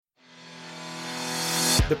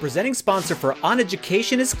The presenting sponsor for On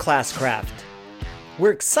Education is Classcraft.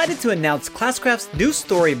 We're excited to announce Classcraft's new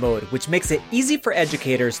story mode, which makes it easy for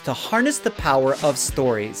educators to harness the power of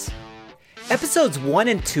stories. Episodes 1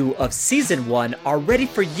 and 2 of Season 1 are ready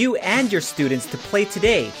for you and your students to play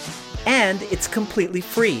today, and it's completely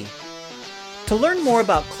free. To learn more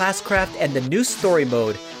about Classcraft and the new story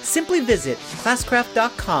mode, simply visit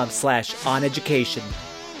classcraft.com/oneducation.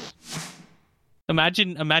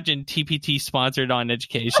 Imagine TPT sponsored On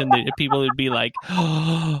Education. That people would be like,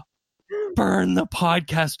 oh, burn the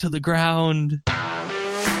podcast to the ground.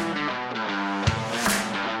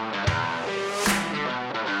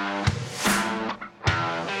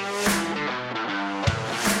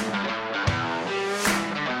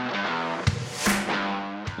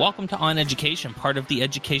 Welcome to On Education, part of the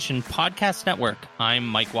Education Podcast Network. I'm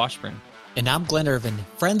Mike Washburn. And I'm Glenn Irvin.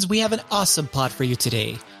 Friends, we have an awesome pod for you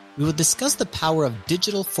today. We will discuss the power of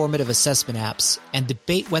digital formative assessment apps and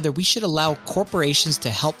debate whether we should allow corporations to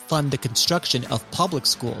help fund the construction of public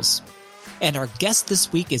schools. And our guest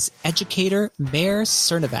this week is educator Meir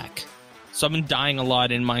Cernovac. So I've been dying a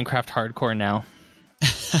lot in Minecraft hardcore now.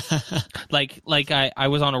 I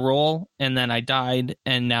was on a roll and then I died,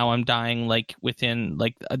 and now I'm dying within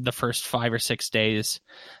the first 5 or 6 days.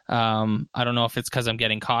 I don't know if it's because I'm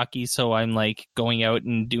getting cocky, so I'm going out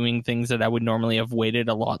and doing things that I would normally have waited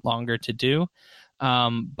a lot longer to do.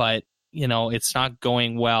 But it's not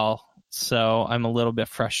going well, so I'm a little bit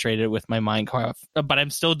frustrated with my Minecraft. But I'm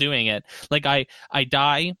still doing it. I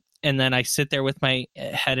die. And then I sit there with my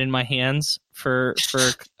head in my hands for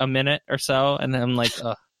a minute or so, and then I'm like,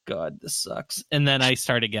 oh God, this sucks. And then I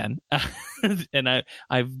start again. And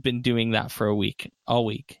I've been doing that for all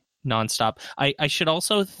week, nonstop. I should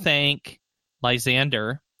also thank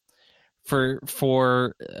Lysander for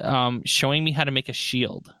showing me how to make a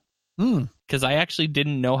shield. Because I actually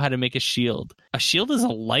didn't know how to make a shield. A shield is a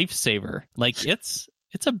lifesaver. It's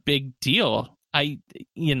a big deal.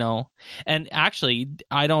 And actually,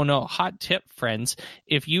 I don't know. Hot tip, friends.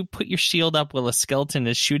 If you put your shield up while a skeleton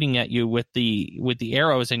is shooting at you with the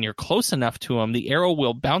arrows and you're close enough to him, the arrow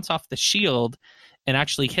will bounce off the shield and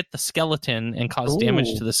actually hit the skeleton and cause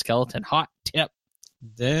damage to the skeleton. Hot tip.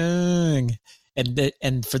 Dang.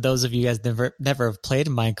 And for those of you guys never have played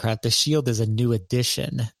Minecraft, the shield is a new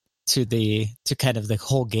addition to kind of the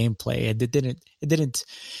whole gameplay, and it didn't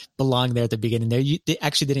belong there at the beginning. They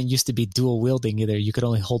actually didn't used to be dual wielding either. You could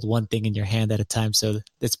only hold one thing in your hand at a time, so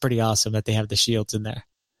it's pretty awesome that they have the shields in there.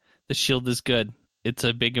 The shield is good. It's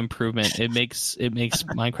a big improvement. It makes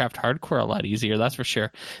Minecraft hardcore a lot easier, that's for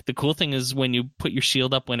sure. The cool thing is when you put your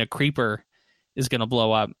shield up when a creeper is going to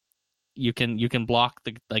blow up, you can block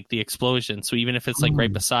the explosion. So even if it's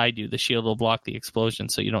right beside you, the shield will block the explosion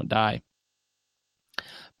so you don't die.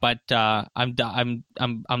 But I'm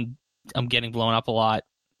getting blown up a lot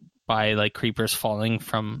by creepers falling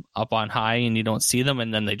from up on high, and you don't see them,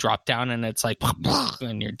 and then they drop down, and it's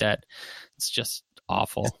and you're dead. It's just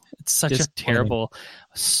awful. It's such a terrible,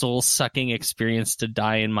 soul-sucking experience to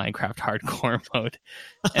die in Minecraft hardcore mode,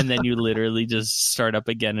 and then you literally just start up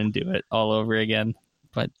again and do it all over again.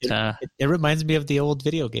 But it reminds me of the old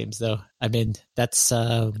video games, though. I mean, that's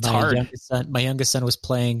my youngest son was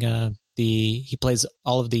playing. He plays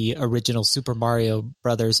all of the original Super Mario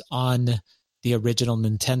Brothers on the original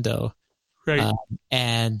Nintendo, right?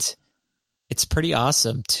 And it's pretty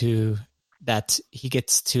awesome that he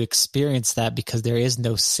gets to experience that because there is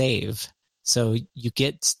no save. So you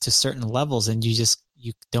get to certain levels and you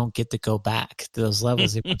don't get to go back to those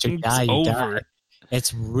levels. If you die, you die.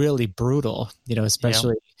 It's really brutal,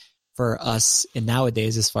 especially for us in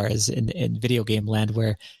nowadays, as far as in video game land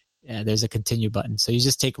where there's a continue button. So you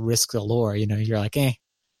just take risk galore, you're like, I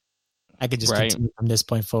could just continue from this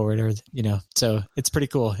point forward, or, so it's pretty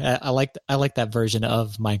cool. I like that version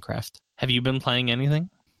of Minecraft. Have you been playing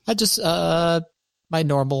anything? I just, my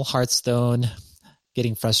normal Hearthstone,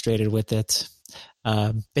 getting frustrated with it.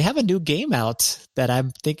 They have a new game out that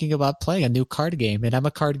I'm thinking about playing, a new card game. And I'm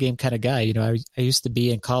a card game kind of guy. I used to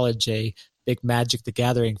be in college a big Magic the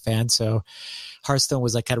Gathering fan. So Hearthstone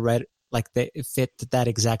was kind of right, they fit that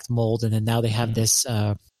exact mold. And then now they have this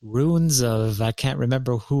Runes of, I can't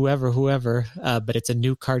remember whoever, but it's a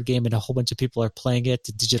new card game and a whole bunch of people are playing it,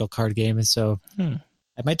 a digital card game. And so I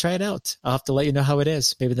might try it out. I'll have to let you know how it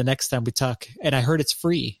is. Maybe the next time we talk. And I heard it's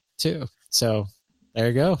free too. So there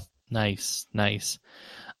you go. Nice.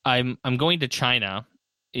 I'm going to China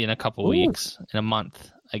in a couple weeks, in a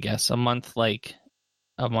month, I guess. A month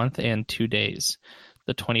and 2 days.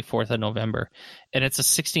 The 24th of November, and it's a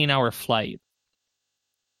 16-hour flight,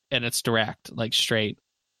 and it's direct, straight.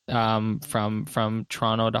 from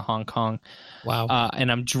Toronto to Hong Kong. Wow.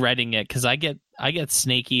 And I'm dreading it because I get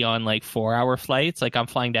snaky on like 4-hour flights. Like I'm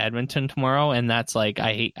flying to Edmonton tomorrow, and that's like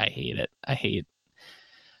I hate it. I hate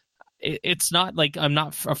it. It's not like I'm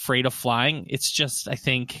not afraid of flying. It's just I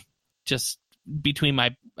think just between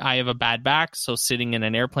I have a bad back, so sitting in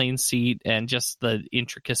an airplane seat and just the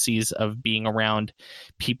intricacies of being around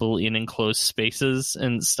people in enclosed spaces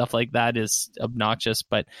and stuff like that is obnoxious,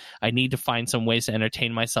 but I need to find some ways to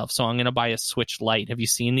entertain myself. So I'm going to buy a Switch Lite. Have you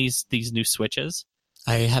seen these new Switches?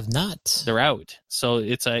 I have not. They're out. So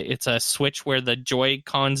it's a Switch where the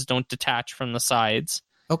Joy-Cons don't detach from the sides.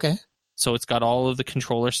 Okay. So it's got all of the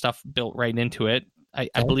controller stuff built right into it. I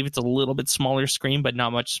believe it's a little bit smaller screen, but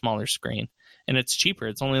not much smaller screen. And it's cheaper.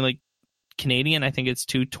 It's only like Canadian. I think it's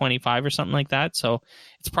 $225 or something like that. So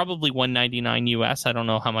it's probably $199 US. I don't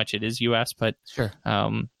know how much it is US, but sure.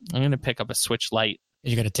 I'm going to pick up a Switch Lite.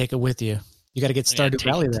 You're going to take it with you. You got to get Stardew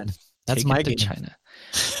Valley then. That's my game. China.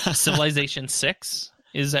 Civilization 6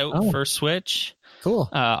 is out for Switch. Cool.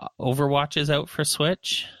 Overwatch is out for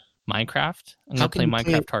Switch. Minecraft. I'm going to play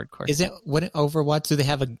Minecraft Hardcore. Is it what Overwatch? Do they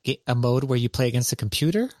have a mode where you play against a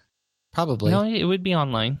computer? Probably. No, it would be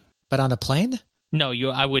online. But on a plane? No,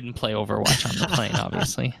 I wouldn't play Overwatch on the plane,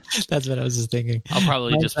 obviously. That's what I was just thinking. I'll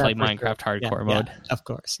probably just play Minecraft Hardcore mode. Yeah, of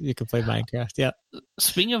course. You can play Minecraft, yeah.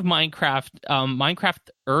 Speaking of Minecraft, Minecraft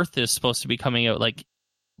Earth is supposed to be coming out like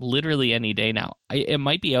literally any day now. It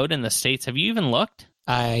might be out in the States. Have you even looked?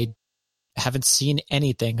 I haven't seen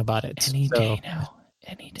anything about it. Any day now.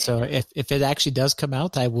 So if it actually does come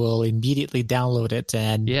out, I will immediately download it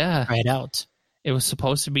and try it out. It was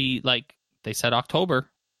supposed to be like, they said October.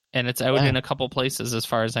 And it's out in a couple places, as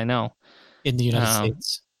far as I know. In the United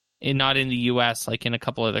States? Not in the U.S., like in a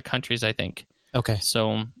couple other countries, I think. Okay.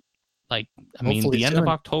 So, like, the end of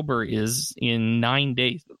October is in 9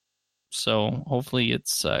 days. So, hopefully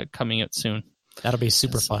it's coming out soon. That'll be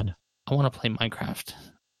super fun. I want to play Minecraft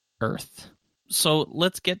Earth. So,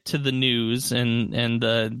 let's get to the news and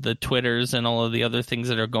the Twitters and all of the other things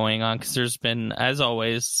that are going on, because there's been, as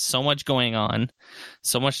always, so much going on,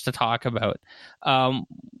 so much to talk about.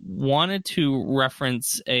 Wanted to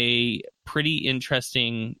reference a pretty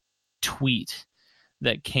interesting tweet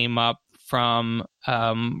that came up from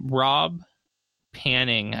Rob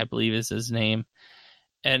Panning, I believe is his name,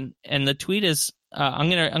 and the tweet is I'm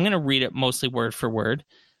gonna read it mostly word for word.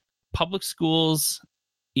 Public schools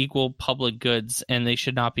equal public goods, and they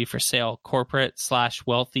should not be for sale.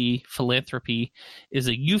 Corporate/wealthy philanthropy is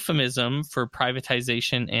a euphemism for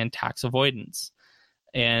privatization and tax avoidance,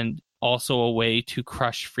 and also a way to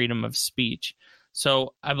crush freedom of speech.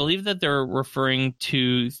 So I believe that they're referring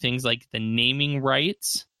to things like the naming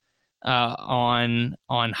rights on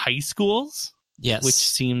high schools. Yes. Which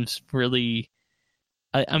seems really...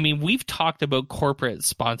 I mean, we've talked about corporate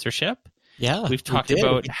sponsorship. Yeah. We've talked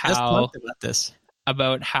about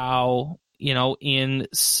how, you know, in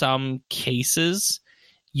some cases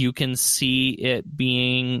you can see it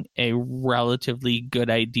being a relatively good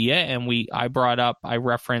idea. And I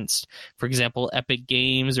referenced, for example, Epic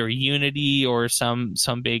Games or Unity or some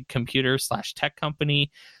big computer/tech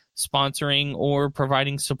company sponsoring or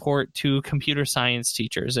providing support to computer science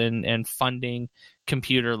teachers and funding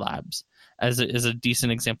computer labs as a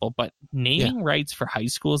decent example. But naming rights for high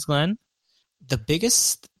schools, Glenn? The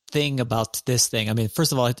biggest thing about this thing, I mean,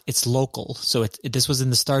 first of all, it's local. So this was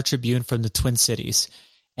in the Star Tribune from the Twin Cities.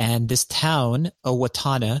 And this town,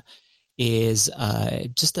 Owatonna, is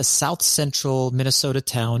just a south central Minnesota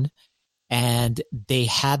town. And they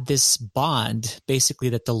had this bond, basically,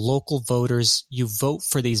 that the local voters, you vote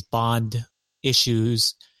for these bond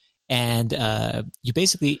issues. And you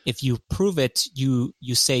basically, if you prove it, you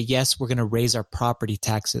say, yes, we're going to raise our property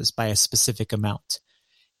taxes by a specific amount.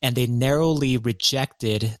 And they narrowly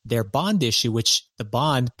rejected their bond issue, which the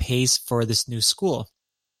bond pays for this new school.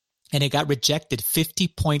 And it got rejected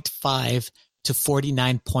 50.5 to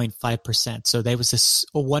 49.5%. So there was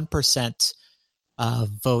a 1%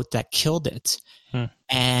 vote that killed it.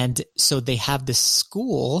 And so they have this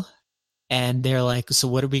school and they're like, so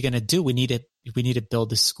what are we going to do? We need to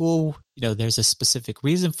build a school. You know, there's a specific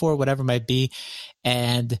reason for it, whatever it might be.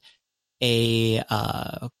 And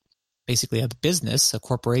basically a business, a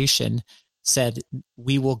corporation said,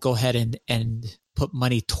 we will go ahead and put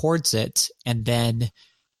money towards it. And then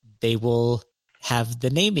they will have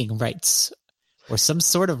the naming rights or some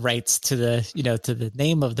sort of rights to the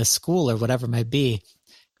name of the school or whatever it might be.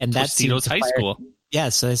 And that's High School. Yeah.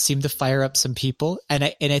 So it seemed to fire up some people. And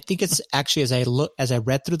I think it's actually, as I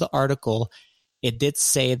read through the article, it did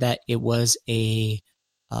say that it was a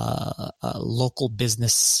local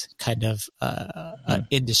business kind of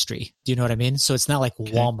industry. Do you know what I mean? So it's not like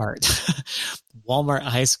Walmart, Walmart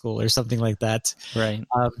High School or something like that. Right.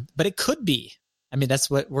 But it could be. I mean, that's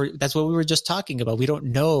what we were just talking about. We don't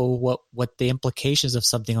know what the implications of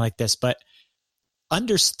something like this, but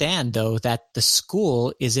understand though that the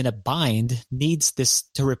school is in a bind, needs this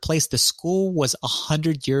to replace. The school was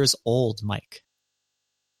 100 years old, Mike.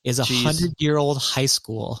 Is a 100-year-old high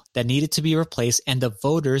school that needed to be replaced, and the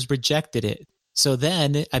voters rejected it. So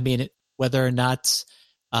then, I mean, whether or not,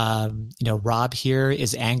 Rob here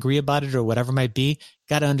is angry about it or whatever might be,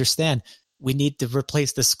 got to understand we need to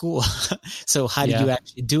replace the school. So how do you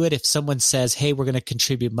actually do it? If someone says, hey, we're going to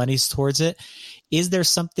contribute monies towards it, is there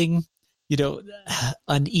something,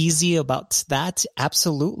 uneasy about that?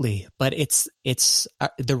 Absolutely. But it's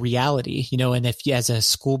the reality, and if you, as a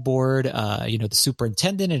school board, the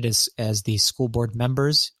superintendent, it is as the school board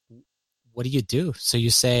members, what do you do? So you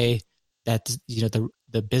say that,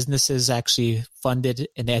 the businesses actually funded,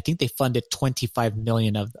 and I think they funded 25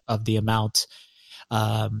 million of the amount,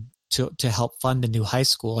 to help fund the new high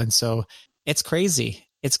school. And so it's crazy.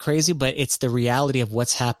 It's crazy, but it's the reality of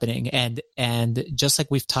what's happening. And just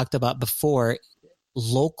like we've talked about before,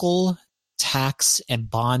 local tax and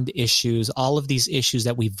bond issues, all of these issues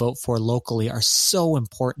that we vote for locally are so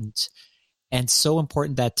important, and so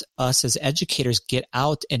important that us as educators get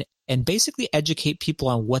out and basically educate people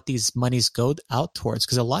on what these monies go out towards.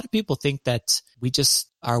 Because a lot of people think that we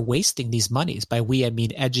just are wasting these monies. By we, I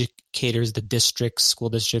mean educators, the district, school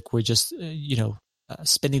district. We're just,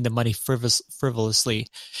 spending the money frivolously.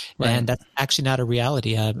 Right. And that's actually not a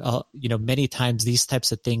reality. Many times these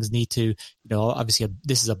types of things need to, obviously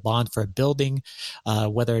this is a bond for a building,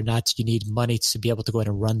 whether or not you need money to be able to go in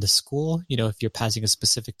and run the school, if you're passing a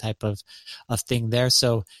specific type of thing there.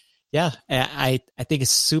 So yeah, I think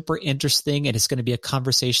it's super interesting, and it's going to be a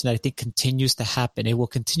conversation that I think continues to happen. It will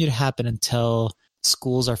continue to happen until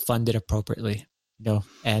schools are funded appropriately,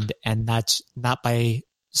 and that's not by,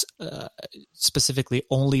 specifically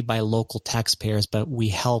only by local taxpayers, but we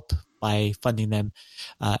help by funding them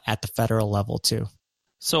at the federal level too.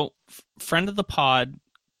 So friend of the pod,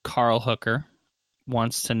 Carl Hooker,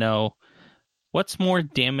 wants to know, what's more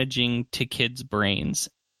damaging to kids' brains,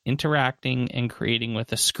 interacting and creating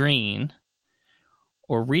with a screen,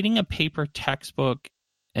 or reading a paper textbook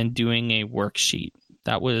and doing a worksheet?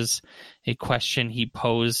 That was a question he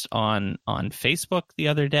posed on Facebook the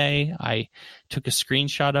other day. I took a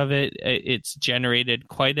screenshot of it. It's generated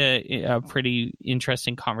quite a pretty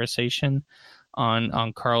interesting conversation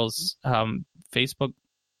on Carl's Facebook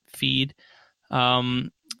feed. And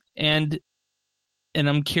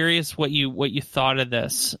I'm curious what you thought of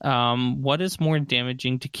this. What is more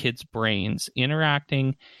damaging to kids' brains,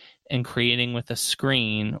 interacting and creating with a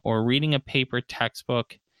screen, or reading a paper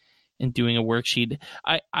textbook and doing a worksheet?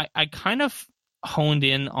 I kind of honed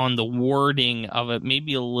in on the wording of it,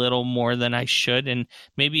 maybe a little more than I should, and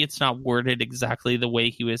maybe it's not worded exactly the way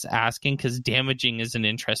he was asking, because damaging is an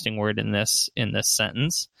interesting word in this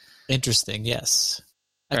sentence. Interesting, yes.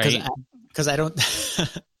 Right? Because I don't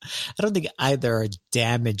I don't think either are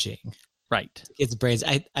damaging. Right. Kids' brains.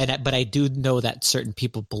 But I do know that certain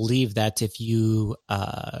people believe that if you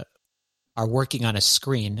are working on a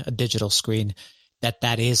screen, a digital screen,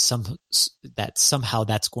 that is somehow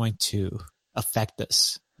that's going to affect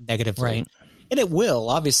us negatively. Right. And it will,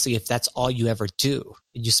 obviously, if that's all you ever do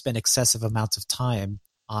and you spend excessive amounts of time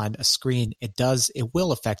on a screen, it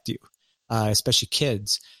will affect you, especially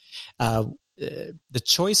kids. The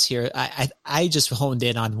choice here, I just honed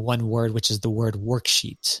in on one word, which is the word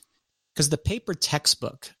worksheet, because the paper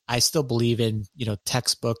textbook, I still believe in,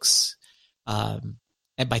 textbooks.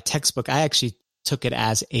 And by textbook, I actually took it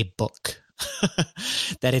as a book.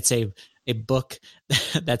 That it's a book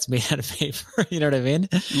that's made out of paper. You know what I mean?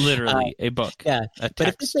 Literally a book. Yeah. But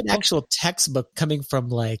if it's an actual textbook coming from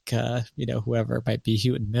whoever it might be,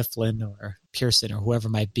 Houghton Mifflin or Pearson or whoever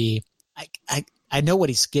it might be, I know what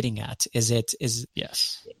he's getting at.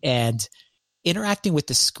 Yes. And interacting with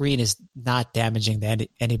the screen is not damaging to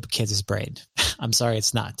any kid's brain. I'm sorry,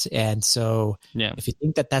 it's not. And so if you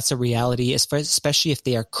think that that's a reality, especially if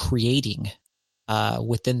they are creating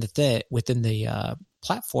within the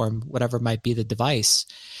platform, whatever might be the device,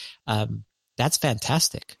 that's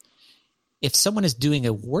fantastic. If someone is doing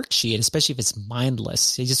a worksheet, especially if it's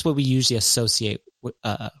mindless, it's just what we usually associate with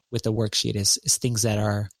a worksheet is things that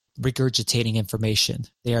are regurgitating information.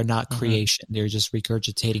 They are not creation. They're just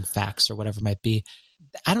regurgitating facts or whatever it might be.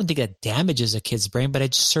 I don't think that damages a kid's brain, but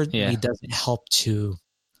it certainly doesn't help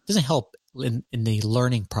in the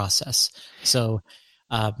learning process. So,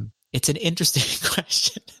 It's an interesting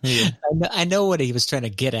question. Yeah. I know what he was trying to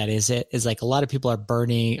get at is like a lot of people are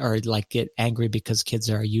burning or like get angry because kids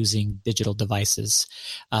are using digital devices.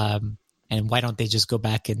 And why don't they just go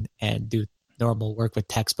back and do normal work with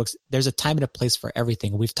textbooks? There's a time and a place for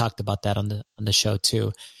everything. We've talked about that on the show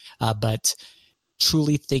too. But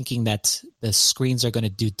truly thinking that the screens are going to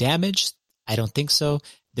do damage, I don't think so.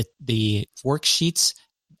 The worksheets,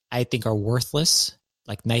 I think, are worthless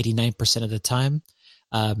like 99% of the time.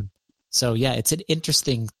 So yeah, it's an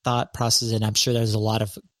interesting thought process, and I'm sure there's a lot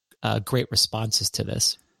of great responses to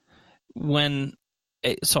this.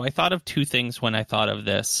 So I thought of two things when I thought of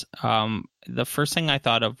this. The first thing I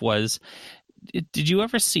thought of was, did you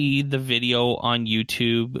ever see the video on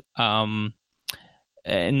YouTube? And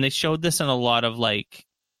they showed this in a lot of like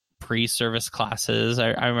pre-service classes.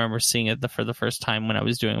 I remember seeing it for the first time when I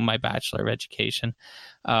was doing my Bachelor of Education.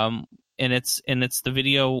 And it's the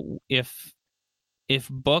video if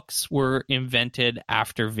books were invented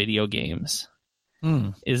after video games.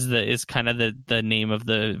 Is kind of the name of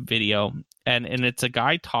the video, and it's a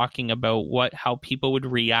guy talking about how people would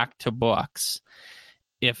react to books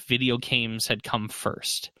if video games had come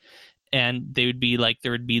first. And there would be like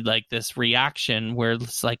this reaction where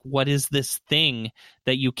it's like, what is this thing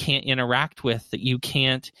that you can't interact with, that you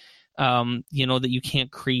can't that you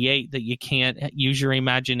can't create, that you can't use your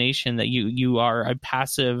imagination, that you are a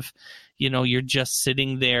passive, you're just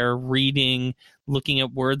sitting there reading, looking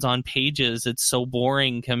at words on pages. It's so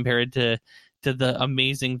boring compared to the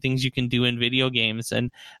amazing things you can do in video games.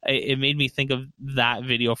 And it made me think of that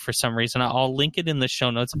video for some reason. I'll link it in the show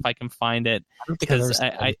notes if I can find it, because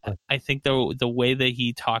I think the way that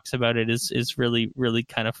he talks about it is really, really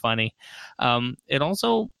kind of funny. It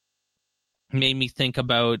also made me think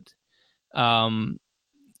about, the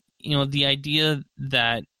idea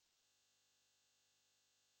that,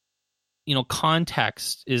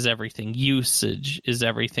 context is everything. Usage is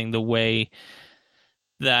everything. The way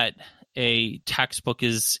that a textbook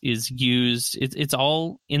is used, it's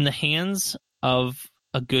all in the hands of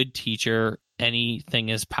a good teacher. Anything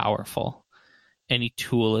is powerful. Any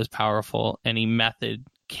tool is powerful. Any method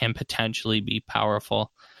can potentially be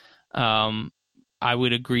powerful. I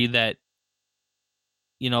would agree that,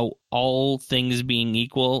 all things being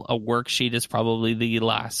equal, a worksheet is probably the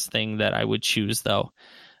last thing that I would choose, though.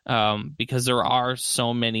 Because there are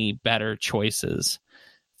so many better choices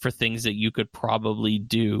for things that you could probably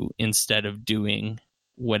do instead of doing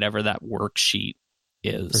whatever that worksheet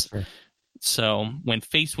is. For sure. So when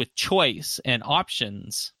faced with choice and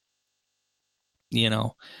options,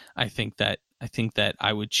 I think that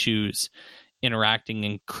I would choose interacting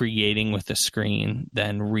and creating with a screen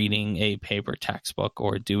than reading a paper textbook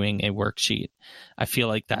or doing a worksheet. I feel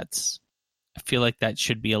like that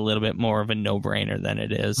should be a little bit more of a no-brainer than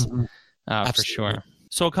it is, for sure.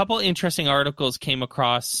 So a couple interesting articles came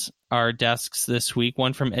across our desks this week.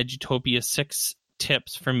 One from Edutopia, 6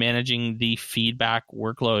 tips for managing the feedback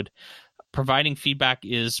workload. Providing feedback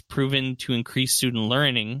is proven to increase student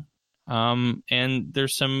learning. And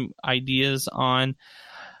there's some ideas on,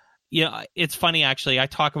 it's funny, actually. I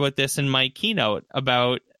talk about this in my keynote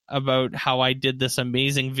about how I did this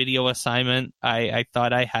amazing video assignment. I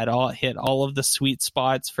thought I had hit all of the sweet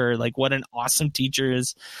spots for like what an awesome teacher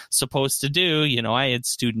is supposed to do. I had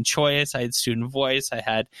student choice, I had student voice, I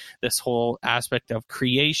had this whole aspect of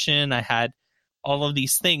creation, I had all of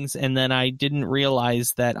these things, and then I didn't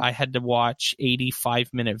realize that I had to watch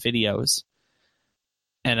 85-minute videos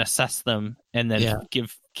and assess them and then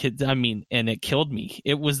give kids, and it killed me.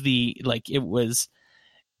 It was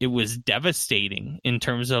devastating in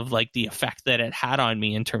terms of like the effect that it had on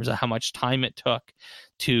me, in terms of how much time it took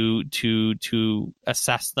to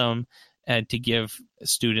assess them and to give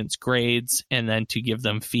students grades and then to give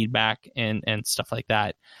them feedback and stuff like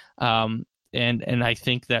that. And I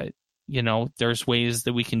think that, there's ways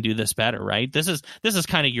that we can do this better, right? This is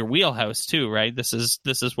kind of your wheelhouse too, right? This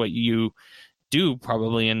is what you do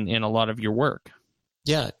probably in a lot of your work.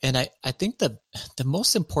 Yeah. And I think the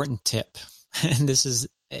most important tip, and this is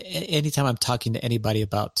anytime I'm talking to anybody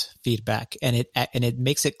about feedback, and it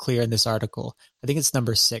makes it clear in this article, I think it's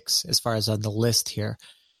number 6 as far as on the list here.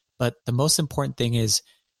 But the most important thing is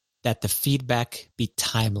that the feedback be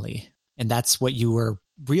timely. And that's what you were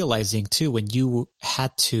realizing too, when you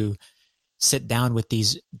had to sit down with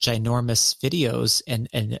these ginormous videos and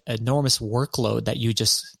an enormous workload that you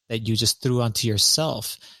just threw onto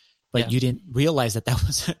yourself, but you didn't realize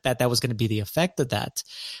that was going to be the effect of that.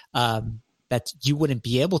 That you wouldn't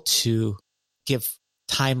be able to give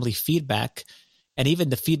timely feedback. And even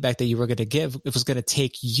the feedback that you were going to give, it was going to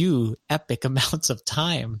take you epic amounts of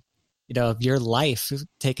time, of your life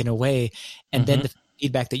taken away. And then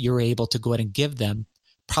feedback that you were able to go ahead and give them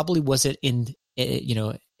probably wasn't in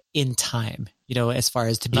time, as far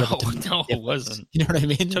as to be able to. No, it wasn't. You know what I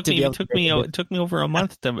mean? It took me over a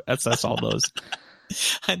month to assess all those.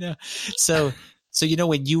 I know. So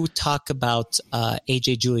when you talk about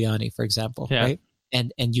AJ Giuliani, for example, right?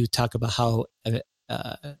 And you talk about how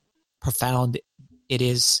profound it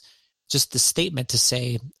is, just the statement to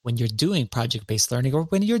say when you're doing project-based learning or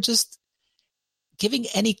when you're just giving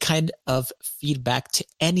any kind of feedback to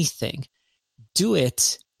anything, do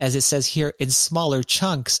it, as it says here, in smaller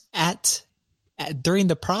chunks during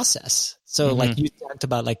the process. So like you talked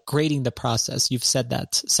about like grading the process. You've said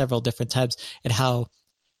that several different times, and how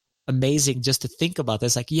amazing just to think about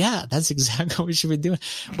this. Like, yeah, that's exactly what we should be doing.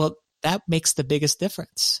 Well, that makes the biggest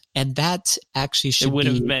difference. And that actually should be. It would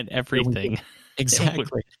have meant everything. Exactly.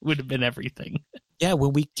 It would have been everything. Yeah.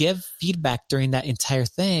 When we give feedback during that entire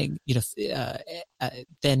thing,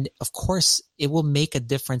 then of course it will make a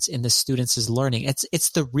difference in the students' learning. It's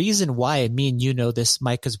the reason why me and you know this,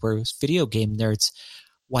 Mike, because we're video game nerds,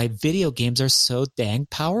 why video games are so dang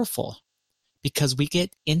powerful, because we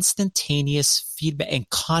get instantaneous feedback and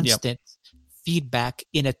constant feedback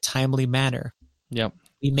in a timely manner. Yep.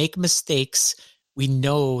 We make mistakes. We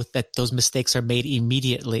know that those mistakes are made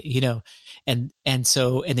immediately, and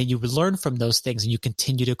then you learn from those things and you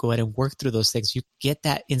continue to go ahead and work through those things. You get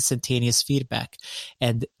that instantaneous feedback.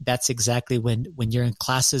 And that's exactly when you're in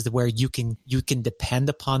classes where you can depend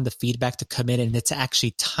upon the feedback to come in, and it's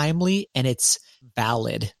actually timely and it's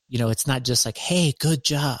valid. It's not just like, hey, good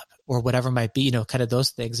job, or whatever it might be, kind of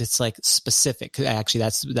those things. It's like specific. Actually,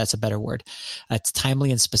 that's a better word. It's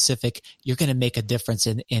timely and specific. You're going to make a difference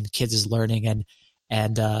in kids' learning.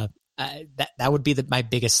 And that would be my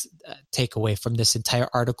biggest takeaway from this entire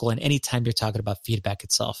article. And anytime you're talking about feedback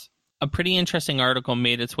itself. A pretty interesting article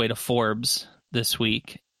made its way to Forbes this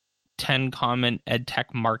week. 10 common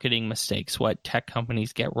EdTech marketing mistakes, what tech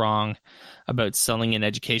companies get wrong about selling in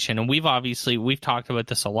education. And we've talked about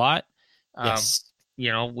this a lot. Yes.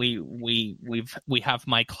 We have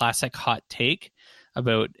my classic hot take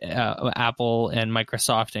about Apple and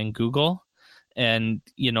Microsoft and Google, and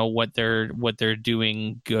what they're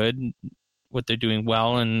doing good, what they're doing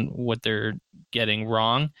well, and what they're getting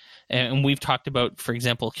wrong. And we've talked about, for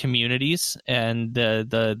example, communities and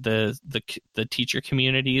the teacher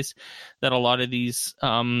communities that a lot of these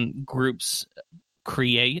groups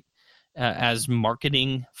create as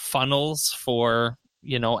marketing funnels for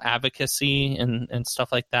advocacy and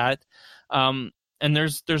stuff like that. And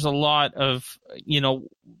there's a lot of,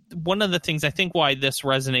 one of the things I think why this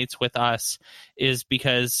resonates with us is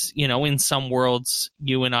because, in some worlds,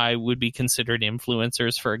 you and I would be considered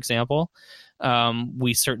influencers, for example.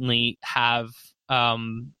 We certainly have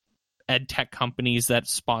ed tech companies that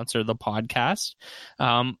sponsor the podcast.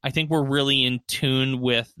 I think we're really in tune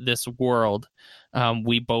with this world.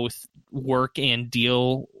 We both work and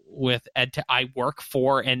deal with ed tech. I work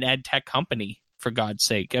for an ed tech company, for God's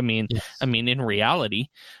sake. I mean, in reality,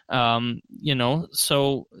 so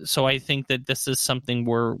I think that this is something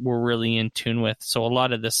we're really in tune with. So a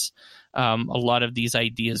lot of these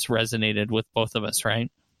ideas resonated with both of us,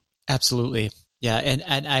 right? Absolutely. Yeah.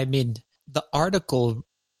 And I mean, the article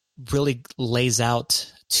really lays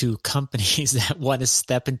out to companies that want to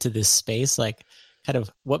step into this space, like kind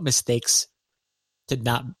of what mistakes to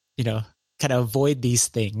not, kind of avoid these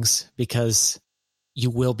things, because you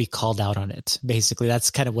will be called out on it. Basically, that's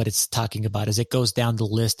kind of what it's talking about, is it goes down the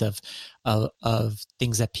list of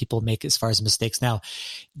things that people make as far as mistakes. Now,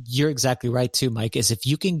 you're exactly right too, Mike, is if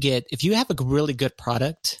you have a really good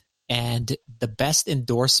product, and the best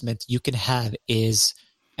endorsement you can have is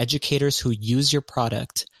educators who use your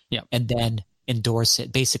product and then endorse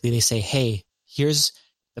it. Basically, they say, hey, here's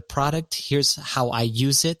the product, here's how I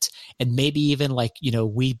use it. And maybe even like,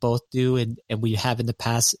 we both do, and we have in the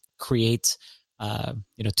past, create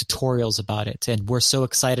tutorials about it. And we're so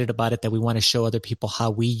excited about it that we want to show other people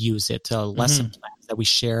how we use it, lesson plans that we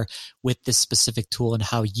share with this specific tool, and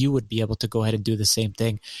how you would be able to go ahead and do the same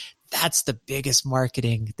thing. That's the biggest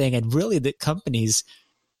marketing thing. And really the companies,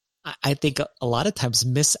 I think a lot of times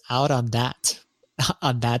miss out on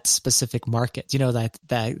that specific market,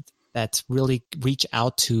 that really reach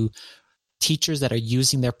out to teachers that are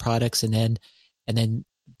using their products, and then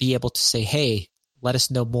be able to say, hey, let us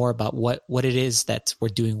know more about what it is that we're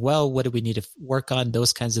doing well. What do we need to work on?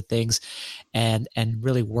 Those kinds of things, and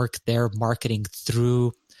really work their marketing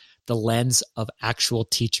through the lens of actual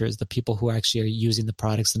teachers, the people who actually are using the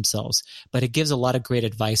products themselves. But it gives a lot of great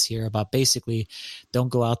advice here about basically don't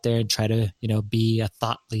go out there and try to, be a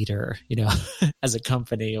thought leader, as a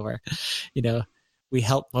company, or, we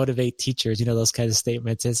help motivate teachers, those kinds of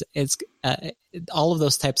statements. It's all of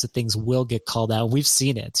those types of things will get called out. We've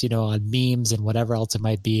seen it, on memes and whatever else it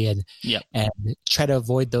might be, and try to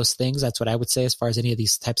avoid those things. That's what I would say as far as any of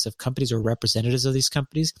these types of companies or representatives of these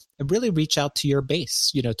companies, and really reach out to your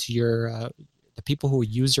base, to your the people who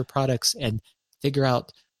use your products, and figure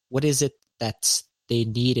out what is it that they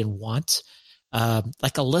need and want.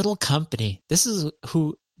 Like a little company, this is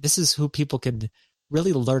who people can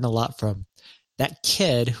really learn a lot from. That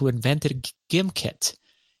kid who invented GimKit,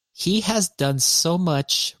 he has done so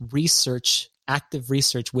much research, active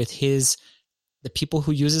research with the people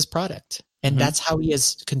who use his product. And that's how he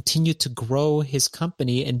has continued to grow his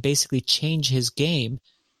company and basically change his game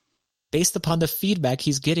based upon the feedback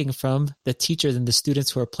he's getting from the teachers and the students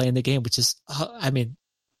who are playing the game, which is,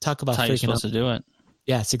 talk about how you're supposed to do it.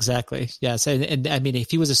 Yes, exactly. Yes. And I mean, if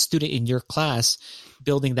he was a student in your class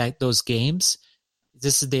building those games,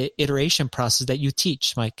 this is the iteration process that you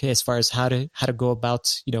teach, Mike, as far as how to go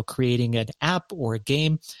about, creating an app or a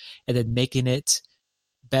game, and then making it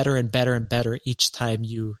better and better and better each time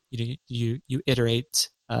you iterate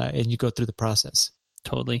and you go through the process.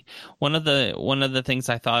 Totally. One of the things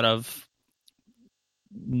I thought of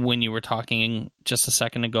when you were talking just a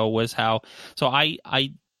second ago was how, so I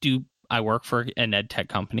work for an ed tech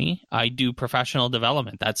company. I do professional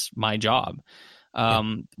development. That's my job.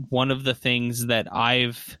 One of the things that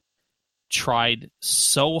I've tried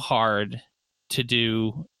so hard to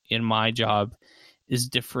do in my job is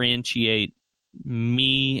differentiate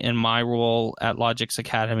me and my role at Logix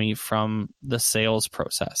Academy from the sales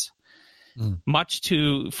process. Much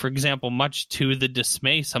to the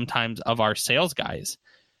dismay sometimes of our sales guys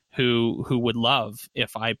who would love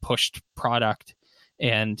if I pushed product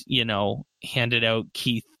and, handed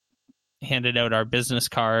out our business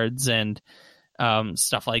cards and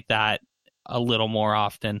stuff like that a little more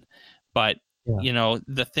often. But,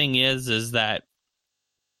 the thing is that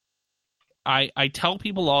I tell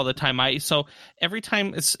people all the time, so every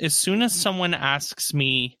time, as soon as someone asks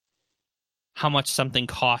me how much something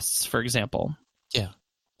costs, for example,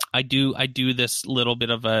 I do this little bit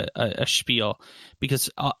of a spiel, because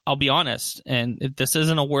I'll be honest, and this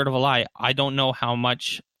isn't a word of a lie, I don't know how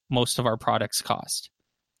much most of our products cost.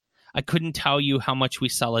 I couldn't tell you how much we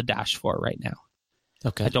sell a dash for right now.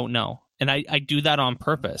 Okay. I don't know. And I do that on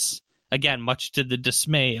purpose. Again, much to the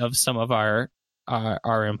dismay of some of our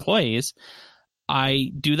employees,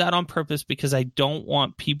 I do that on purpose because I don't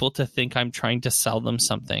want people to think I'm trying to sell them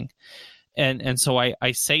something. And so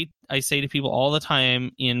I say to people all the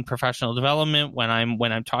time in professional development, when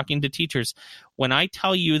I'm talking to teachers, when I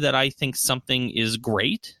tell you that I think something is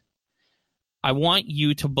great, I want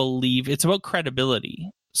you to believe it's about credibility.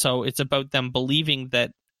 So it's about them believing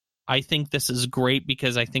that I think this is great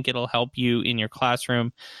because I think it'll help you in your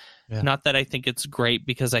classroom. Yeah. Not that I think it's great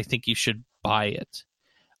because I think you should buy it.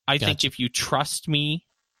 I think if you trust me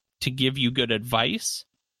to give you good advice,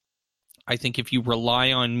 I think if you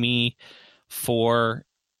rely on me for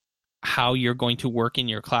how you're going to work in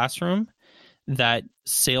your classroom, that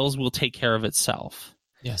sales will take care of itself.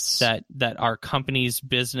 Yes. That our company's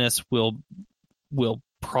business will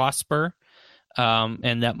prosper,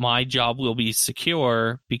 and that my job will be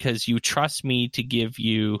secure because you trust me to give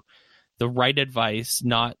you the right advice,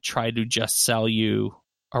 not try to just sell you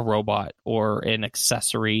a robot or an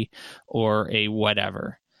accessory or a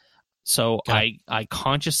whatever. So I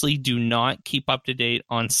consciously do not keep up to date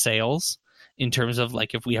on sales in terms of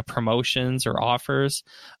like if we have promotions or offers.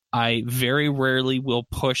 I very rarely will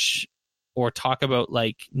push or talk about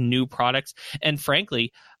like new products. And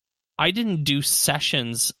frankly, I didn't do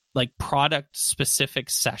sessions, like product specific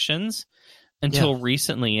sessions, until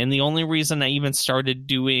recently. And the only reason I even started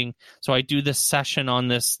doing, so I do this session on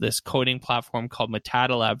this coding platform called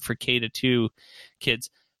MetadaLab for K-2 kids.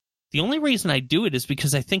 The only reason I do it is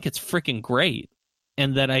because I think it's freaking great,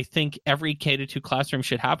 and that I think every K-2 classroom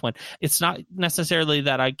should have one. It's not necessarily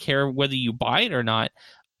that I care whether you buy it or not.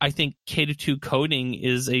 I think K-2 coding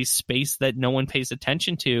is a space that no one pays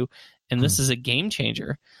attention to, and this is a game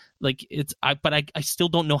changer. Like but I still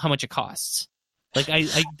don't know how much it costs. Like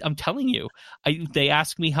I'm telling you, they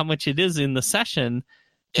ask me how much it is in the session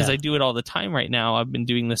because I do it all the time right now. I've been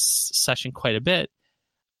doing this session quite a bit.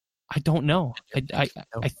 I don't know. I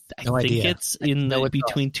think it's in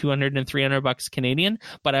between $200 and $300 Canadian,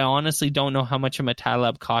 but I honestly don't know how much a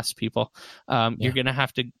MetadaLab costs people. You're going to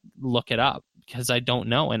have to look it up because I don't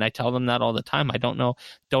know. And I tell them that all the time. I don't know.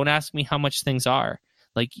 Don't ask me how much things are.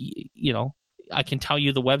 Like, I can tell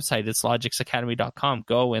you the website. It's logixacademy.com.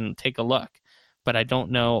 Go and take a look. But I don't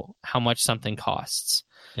know how much something costs.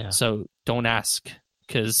 Yeah. So don't ask,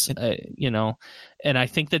 because and I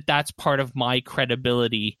think that that's part of my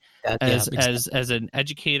credibility as an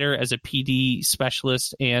educator, as a PD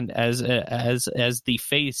specialist, and as the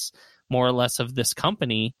face more or less of this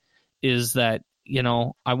company, is that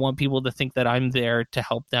I want people to think that I'm there to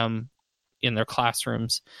help them in their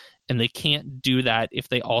classrooms, and they can't do that if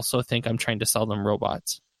they also think I'm trying to sell them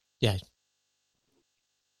robots. Yeah.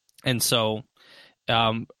 And so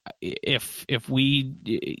if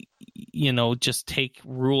we just take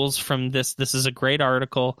rules from this is a great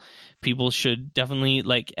article. People should definitely,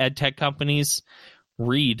 like ed tech companies,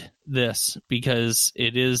 read this, because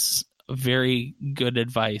it is very good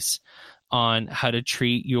advice on how to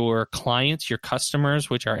treat your clients, your customers,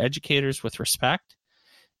 which are educators, with respect,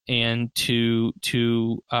 and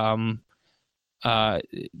I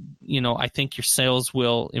think your sales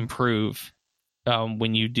will improve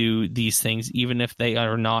when you do these things, even if they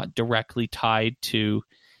are not directly tied to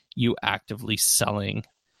you actively selling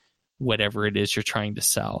whatever it is you're trying to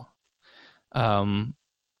sell. When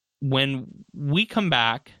we come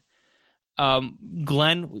back,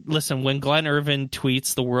 Glenn, listen, when Glenn Irvin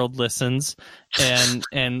tweets, the world listens. And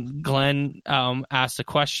Glenn asked a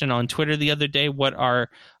question on Twitter the other day: what are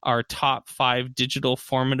our top 5 digital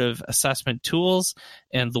formative assessment tools?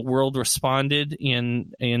 And the world responded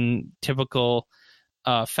in typical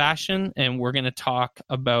fashion. And we're going to talk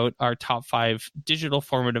about our top 5 digital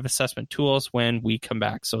formative assessment tools when we come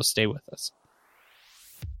back. So stay with us.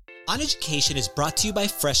 On Education is brought to you by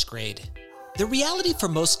FreshGrade. The reality for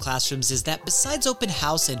most classrooms is that besides open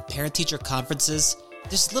house and parent-teacher conferences,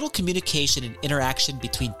 there's little communication and interaction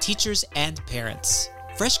between teachers and parents.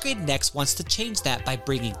 FreshGrade Next wants to change that by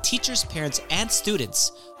bringing teachers, parents, and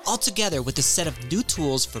students all together with a set of new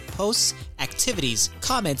tools for posts, activities,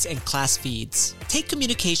 comments, and class feeds. Take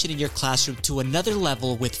communication in your classroom to another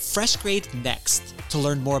level with FreshGrade Next. To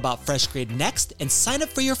learn more about FreshGrade Next and sign up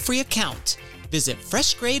for your free account, visit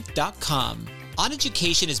freshgrade.com. On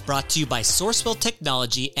Education is brought to you by Sourcewell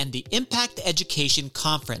Technology and the Impact Education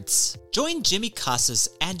Conference. Join Jimmy Casas,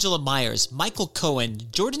 Angela Myers, Michael Cohen,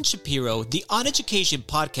 Jordan Shapiro, the On Education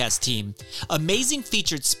podcast team, amazing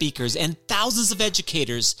featured speakers, and thousands of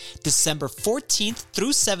educators December 14th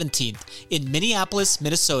through 17th in Minneapolis,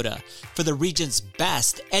 Minnesota for the region's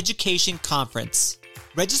best education conference.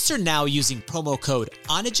 Register now using promo code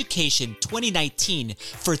ONEDUCATION2019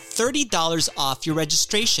 for $30 off your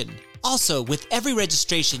registration. Also, with every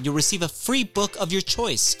registration, you'll receive a free book of your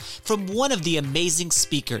choice from one of the amazing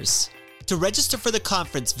speakers. To register for the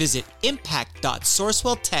conference, visit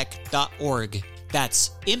impact.sourcewelltech.org. That's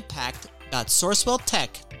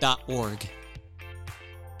impact.sourcewelltech.org.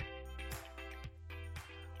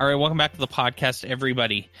 All right, welcome back to the podcast,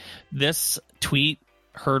 everybody. This tweet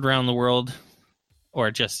heard around the world, or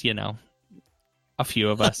just, a few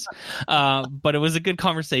of us, but it was a good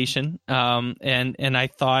conversation. And I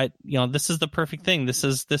thought, this is the perfect thing. This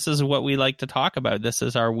is what we like to talk about. This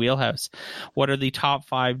is our wheelhouse. What are the top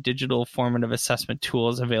 5 digital formative assessment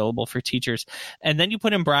tools available for teachers? And then you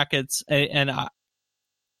put in brackets that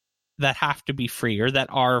have to be free, or that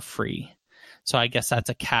are free. So I guess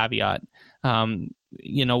that's a caveat.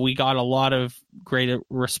 We got a lot of great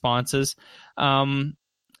responses.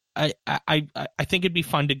 I think it'd be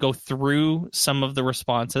fun to go through some of the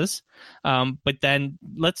responses, but then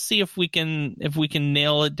let's see if we can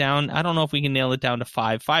nail it down. I don't know if we can nail it down to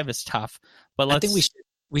 5. 5 is tough, but I think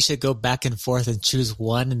we should go back and forth and choose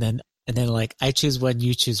one, and then like I choose one,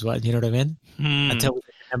 you choose one. You know what I mean? Until we get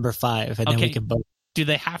to number 5, and then we can both. Do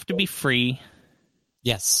they have to be free?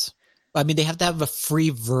 Yes. I mean, they have to have a free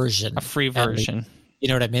version. A free version. You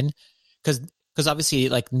know what I mean? Because obviously,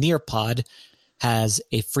 like Nearpod has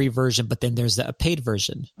a free version, but then there's a paid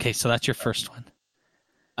version. Okay, so that's your first one.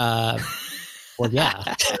 Well,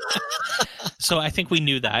 yeah. So I think we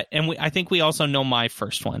knew that, and I think we also know my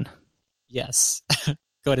first one. Yes.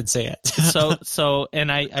 Go ahead and say it. so,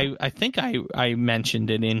 and I think I mentioned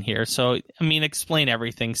it in here. So, I mean, Explain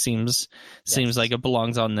Everything seems like it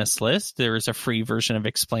belongs on this list. There is a free version of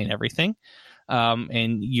Explain Everything.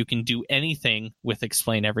 And you can do anything with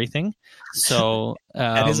Explain Everything. So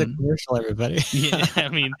that is a commercial, everybody. Yeah, I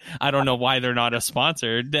mean, I don't know why they're not a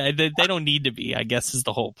sponsor. They don't need to be, I guess, is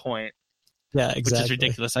the whole point. Yeah, exactly. Which is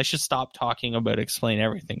ridiculous. I should stop talking about Explain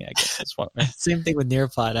Everything, I guess. That's what. Same thing with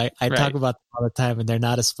Nearpod. I right. talk about them all the time, and they're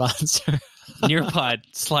not a sponsor. Nearpod,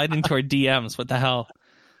 slide into our DMs. What the hell?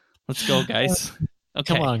 Let's go, guys.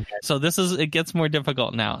 Okay. Come on, guys. So it gets more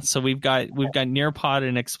difficult now. So we've got Nearpod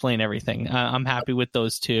and Explain Everything. I'm happy with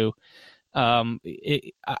those two. I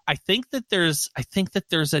think that there's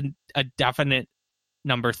a definite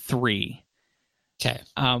number 3. Okay.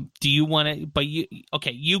 Do you want to? But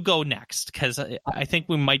you go next because I think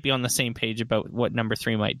we might be on the same page about what number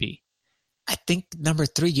 3 might be. I think number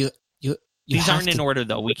 3, you these aren't in order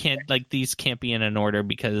though. We can't these can't be in an order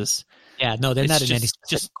because no, they're not in any specific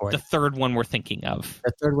just order. The third one we're thinking of.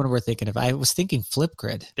 The third one we're thinking of. I was thinking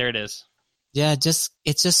Flipgrid. There it is. Yeah,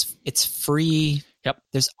 it's free. Yep.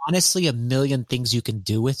 There's honestly a million things you can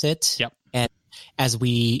do with it. Yep. And as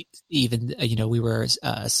we even we were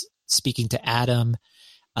speaking to Adam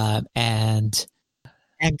and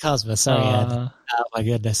Cosmo. Sorry, Ed. Oh my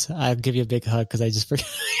goodness. I'll give you a big hug because I just forgot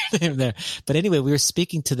your name there. But anyway, we were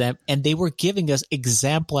speaking to them and they were giving us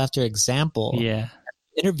example after example. Yeah.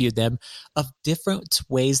 Interviewed them of different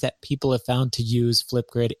ways that people have found to use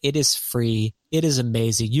Flipgrid. It is free. It is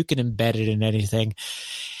amazing. You can embed it in anything.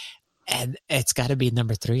 And it's got to be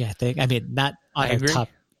number 3, I think. I mean, not on our top,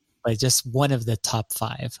 but just one of the top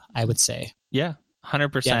 5, I would say. Yeah,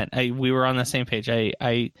 100%. Yeah. We were on the same page.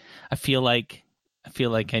 I feel like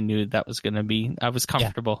I knew that was going to be. I was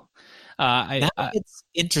comfortable. Yeah. It's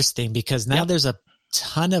interesting because now there's a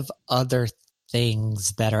ton of other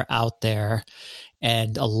things that are out there,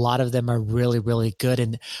 and a lot of them are really, really good,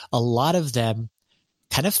 and a lot of them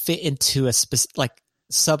kind of fit into a specific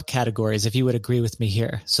subcategories. If you would agree with me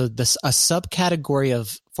here, so a subcategory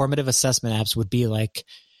of formative assessment apps would be like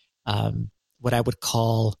what I would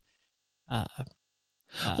call.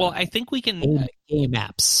 Well, I think we can game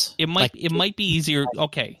apps. It might be easier.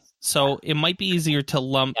 Okay, so it might be easier to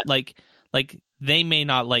lump like they may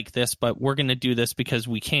not like this, but we're going to do this because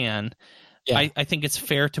we can. Yeah. I think it's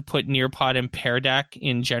fair to put Nearpod and Pear Deck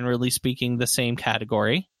in, generally speaking, the same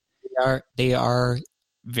category. They are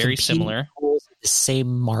very similar. The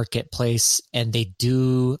same marketplace, and they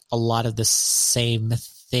do a lot of the same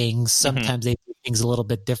things. Sometimes they do things a little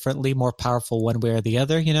bit differently, more powerful one way or the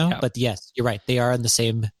other, Yeah. But yes, you're right. They are in the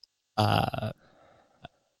same,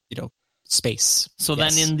 space. So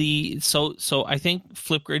then so I think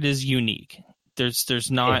Flipgrid is unique. There's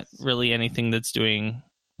not really anything that's doing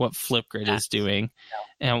what Flipgrid is doing.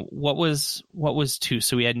 No. And what was 2?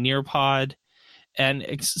 So we had Nearpod,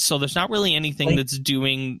 and so there's not really anything that's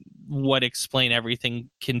doing what Explain Everything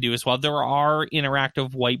can do as well. There are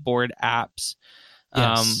interactive whiteboard apps.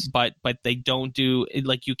 Yes. But they don't do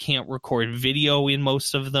you can't record video in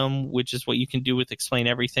most of them, which is what you can do with Explain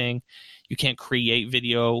Everything. You can't create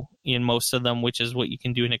video in most of them, which is what you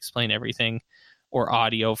can do in Explain Everything, or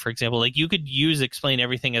audio, for example. You could use Explain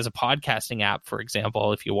Everything as a podcasting app, for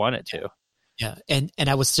example, if you wanted to. Yeah. And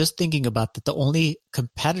I was just thinking about that. The only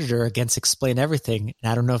competitor against Explain Everything, and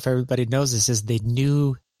I don't know if everybody knows this, is the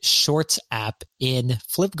new Shorts app in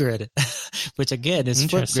Flipgrid, which again is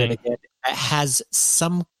Flipgrid again. It has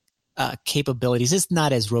some capabilities. It's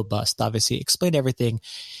not as robust, obviously. Explain Everything.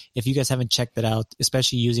 If you guys haven't checked it out,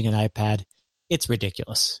 especially using an iPad, it's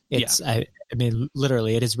ridiculous. I mean,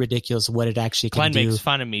 literally, it is ridiculous what it actually can do. Glenn makes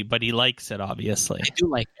fun of me, but he likes it, obviously. I do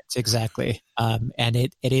like it, exactly. And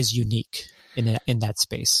it is unique in that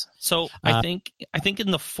space. So I think in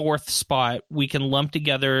the 4th spot, we can lump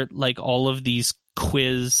together all of these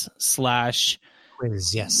quiz,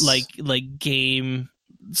 yes, like game.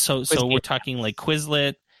 So we're talking like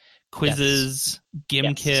Quizlet, quizzes,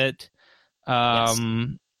 Gimkit.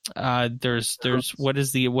 There's what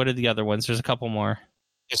are the other ones? There's a couple more.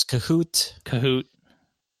 There's Kahoot.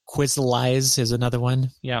 Quizlize is another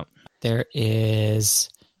one. Yeah. There is.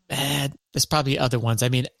 There's probably other ones. I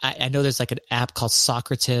mean, I know there's an app called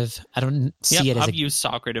Socrative. I don't see it as I've used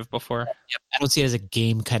Socrative before. I don't see it as a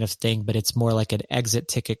game kind of thing, but it's more like an exit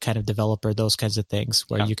ticket kind of developer, those kinds of things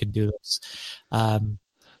where you can do those.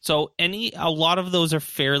 So a lot of those are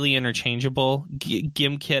fairly interchangeable.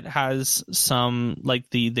 Gimkit has some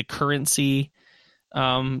the currency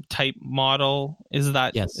type model. Is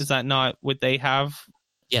that not what they have?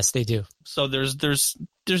 Yes, they do. So there's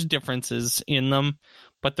differences in them,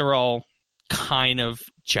 but they're all kind of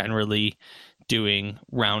generally doing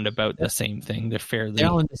roundabout the same thing. They're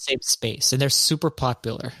all in the same space, and they're super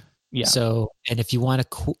popular. Yeah. So, and if you want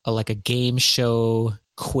a game show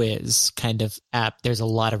quiz kind of app, there's a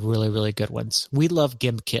lot of really, really good ones. We love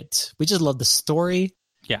Gimkit. We just love the story.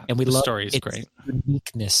 Yeah, and we love story is great.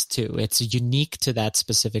 Uniqueness too. It's unique to that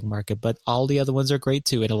specific market, but all the other ones are great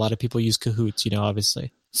too. And a lot of people use Kahoots,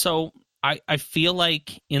 obviously. So I feel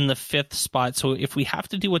like in the 5th spot, so if we have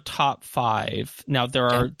to do a top 5, now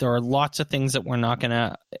there are lots of things that we're not going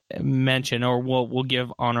to mention, or we'll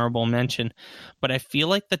give honorable mention, but I feel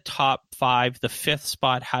like the top 5, the 5th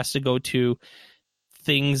spot has to go to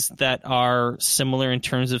things that are similar in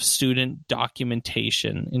terms of student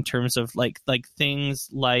documentation, in terms of like things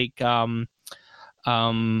like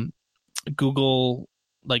Google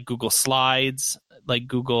like Google Slides, like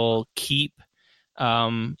Google Keep,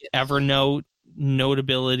 Evernote,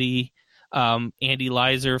 Notability. Andy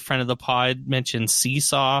Lizer, friend of the pod, mentioned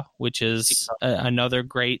Seesaw, which is another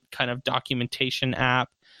great kind of documentation app.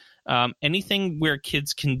 Anything where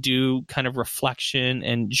kids can do kind of reflection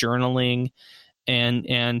and journaling and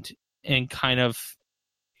kind of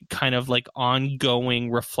like ongoing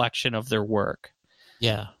reflection of their work.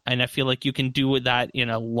 Yeah. And I feel like you can do that in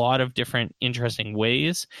a lot of different interesting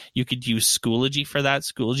ways. You could use Schoology for that.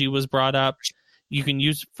 Schoology was brought up. You can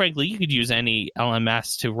use, frankly, you could use any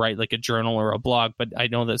LMS to write like a journal or a blog, but I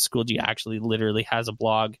know that Schoology actually literally has a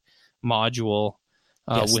blog module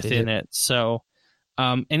within it. So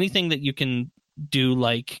anything that you can do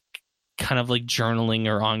like kind of like journaling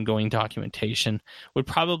or ongoing documentation would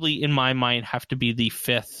probably, in my mind, have to be the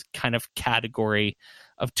fifth kind of category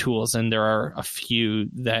of tools. And there are a few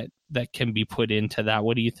that can be put into that.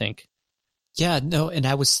 What do you think? Yeah, no, and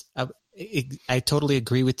I totally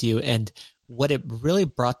agree with you. And what it really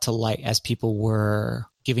brought to light as people were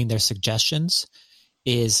giving their suggestions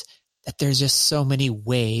is that there's just so many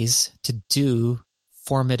ways to do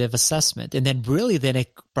formative assessment. And then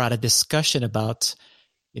it brought a discussion about,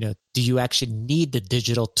 do you actually need the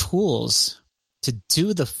digital tools to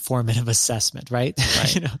do the formative assessment, right?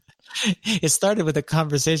 It started with a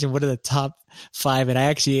conversation, what are the top 5? And I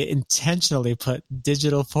actually intentionally put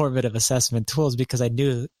digital formative assessment tools because I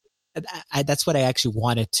knew that's what I actually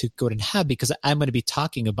wanted to go and have, because I'm going to be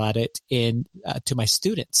talking about it to my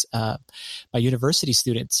students, my university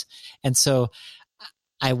students. And so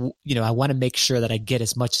I want to make sure that I get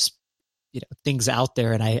as much things out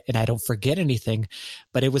there and I don't forget anything.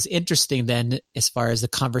 But it was interesting then, as far as the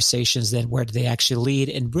conversations, then where do they actually lead?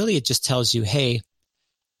 And really it just tells you, hey,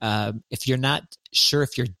 if you're not sure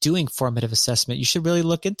if you're doing formative assessment, you should really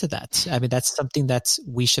look into that. I mean, that's something that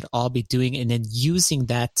we should all be doing, and then using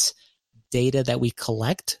that data that we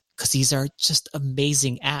collect, because these are just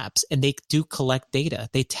amazing apps and they do collect data.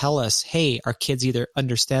 They tell us, hey, our kids either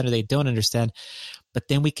understand or they don't understand, but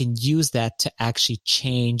then we can use that to actually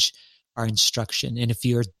change our instruction. And if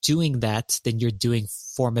you're doing that, then you're doing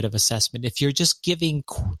formative assessment. If you're just giving,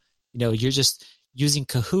 you're just using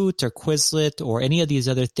Kahoot or Quizlet or any of these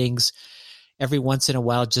other things every once in a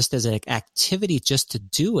while, just as an activity, just to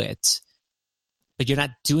do it, but you're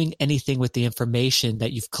not doing anything with the information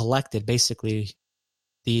that you've collected, basically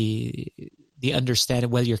the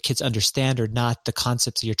understanding, whether your kids understand or not the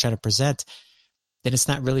concepts that you're trying to present, then it's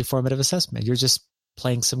not really formative assessment. You're just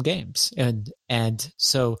playing some games. And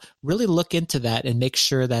so really look into that and make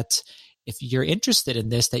sure that if you're interested in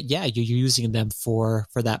this, that, yeah, you're using them for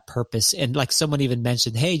that purpose. And like someone even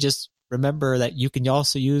mentioned, hey, just remember that you can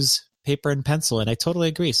also use paper and pencil. And I totally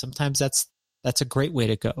agree. Sometimes that's a great way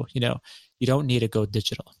to go. You don't need to go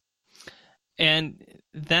digital. And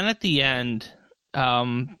then at the end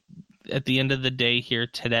of the day here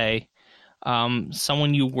today,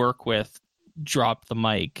 someone you work with dropped the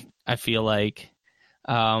mic. I feel like,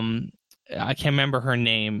 I can't remember her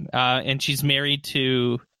name. And she's married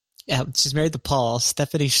to... Yeah, she's married to Paul.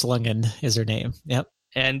 Stephanie Schlungen is her name. Yep.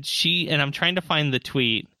 And I'm trying to find the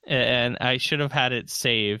tweet, and I should have had it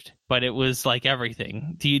saved, but it was like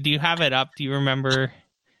everything. Do you have it up? Do you remember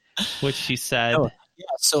what she said? Oh, yeah.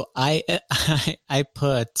 So I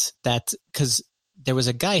put that because there was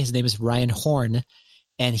a guy, his name is Ryan Horn,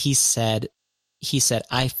 and he said,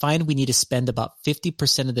 I find we need to spend about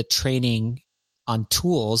 50% of the training on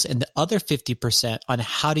tools and the other 50% on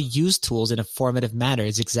how to use tools in a formative manner.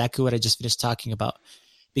 Is exactly what I just finished talking about.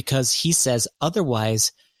 Because he says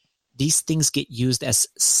otherwise these things get used as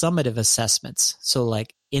summative assessments. So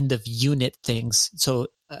like end of unit things. So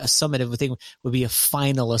a summative thing would be a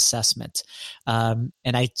final assessment. And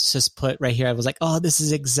I just put right here, I was like, oh, this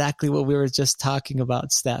is exactly what we were just talking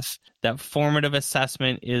about, Steph. That formative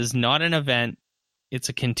assessment is not an event. It's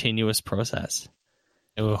a continuous process.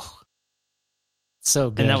 Oh,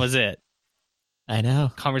 so good. And that was it. I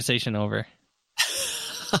know. Conversation over.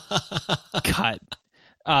 Cut.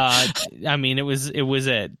 I mean, it was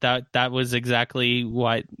it. That was exactly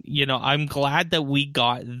what, I'm glad that we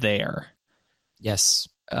got there. Yes.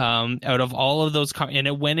 Out of all of those, and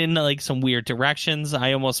it went in like some weird directions.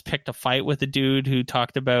 I almost picked a fight with a dude who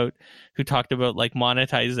talked about like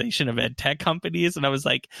monetization of ed tech companies, and I was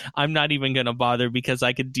like, I'm not even going to bother because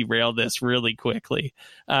I could derail this really quickly.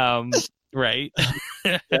 Right.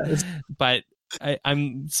 But I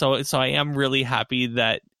am really happy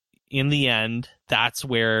that in the end, that's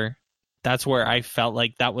where I felt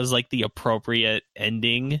like that was like the appropriate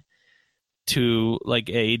ending to like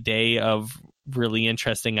a day of really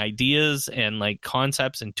interesting ideas and like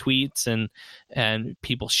concepts and tweets and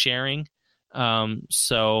people sharing.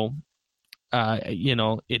 So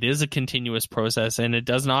it is a continuous process, and it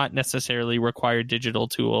does not necessarily require digital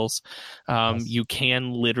tools. Yes. You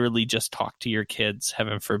can literally just talk to your kids,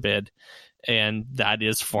 heaven forbid, and that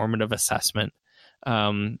is formative assessment.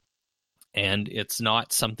 And it's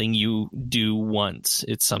not something you do once.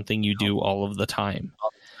 It's something you do all of the time.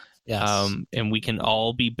 Yes. And we can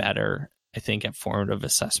all be better, I think, at formative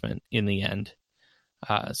assessment in the end.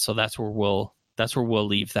 So that's where we'll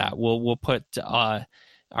leave that. We'll put our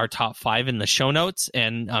top 5 in the show notes,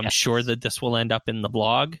 and I'm sure that this will end up in the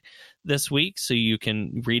blog this week, so you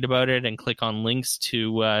can read about it and click on links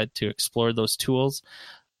to explore those tools.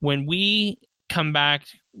 When we come back,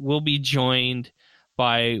 we'll be joined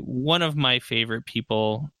by one of my favorite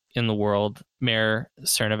people in the world, Meir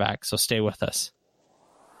Cernavac. So stay with us.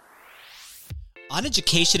 On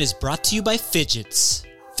Education is brought to you by Fidgets.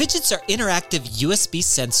 Fidgets are interactive USB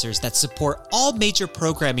sensors that support all major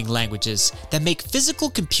programming languages that make physical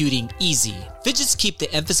computing easy. Fidgets keep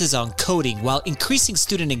the emphasis on coding while increasing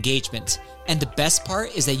student engagement. And the best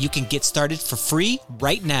part is that you can get started for free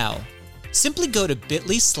right now. Simply go to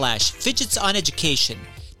bit.ly/fidgetsoneducation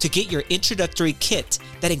to get your introductory kit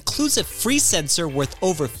that includes a free sensor worth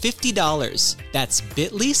over $50. That's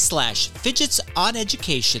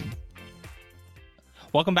bit.ly/fidgetsoneducation.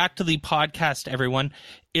 Welcome back to the podcast, everyone.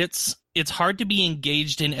 It's hard to be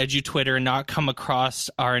engaged in EduTwitter and not come across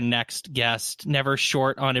our next guest, never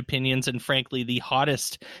short on opinions and frankly the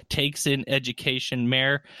hottest takes in education.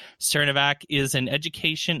 Meir Cernavac is an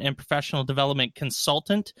education and professional development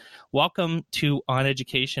consultant. Welcome to On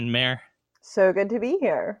Education, Meir. So good to be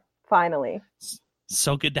here, finally.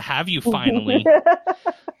 So good to have you finally.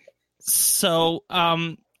 So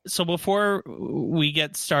before we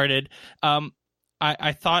get started,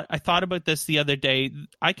 I thought about this the other day.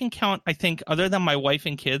 I can count, I think, other than my wife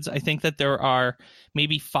and kids, I think that there are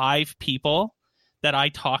maybe 5 people that I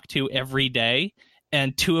talk to every day,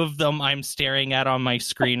 and 2 of them I'm staring at on my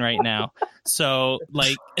screen right now. So,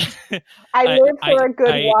 like, I live for a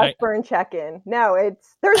good Washburn check-in. No,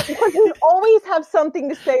 because we always have something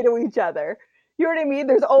to say to each other. You know what I mean?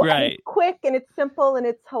 There's always It's quick and it's simple and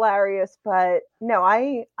it's hilarious. But no,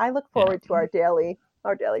 I look forward to our daily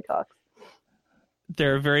talks.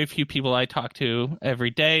 There are very few people I talk to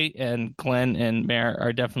every day, and Glenn and Meir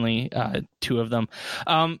are definitely 2 of them.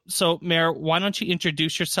 So, Meir, why don't you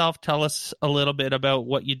introduce yourself? Tell us a little bit about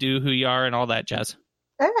what you do, who you are, and all that jazz.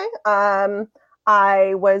 Okay. I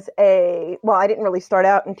didn't really start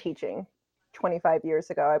out in teaching 25 years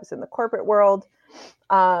ago. I was in the corporate world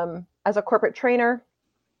as a corporate trainer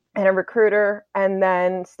and a recruiter, and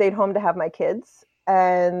then stayed home to have my kids.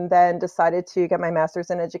 And then decided to get my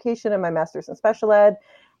master's in education and my master's in special ed,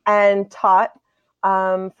 and taught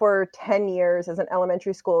for 10 years as an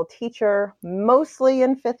elementary school teacher, mostly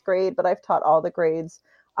in 5th grade, but I've taught all the grades.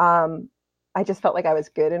 I just felt like I was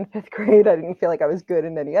good in 5th grade. I didn't feel like I was good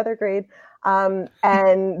in any other grade.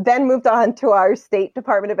 And then moved on to our state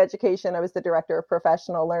Department of Education. I was the director of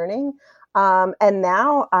professional learning. And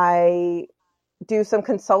now I do some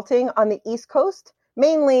consulting on the East Coast,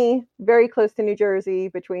 mainly very close to New Jersey,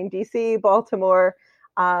 between DC, Baltimore,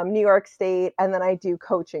 New York State, and then I do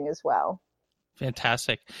coaching as well.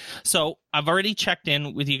 Fantastic. So I've already checked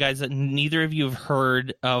in with you guys that neither of you have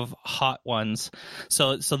heard of Hot Ones.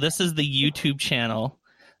 So this is the YouTube channel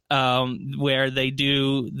where they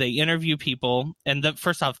interview people. And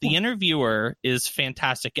first off, the interviewer is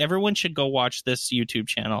fantastic. Everyone should go watch this YouTube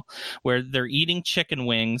channel where they're eating chicken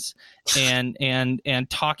wings and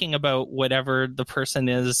talking about whatever the person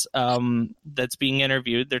is that's being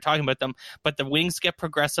interviewed. They're talking about them, but the wings get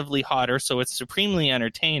progressively hotter, so it's supremely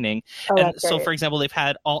entertaining. And so, for example, they've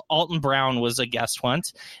had Alton Brown was a guest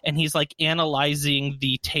once, and he's like analyzing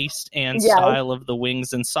the taste and style of the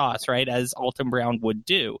wings and sauce, right, as Alton Brown would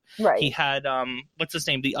do. Right. He had what's his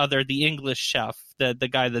name? The English chef, the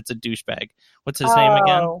guy that's a douchebag. What's his name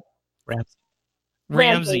again?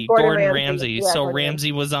 Ramsay, Gordon Ramsay. Yeah, so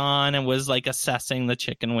Ramsay was on and was like assessing the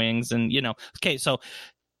chicken wings, and okay, so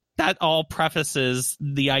that all prefaces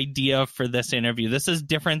the idea for this interview. This is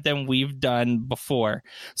different than we've done before.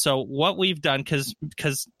 So what we've done,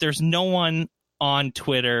 because there's no one on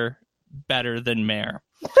Twitter better than Meir.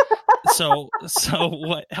 So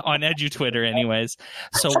what on EduTwitter anyways.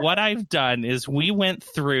 So what I've done is we went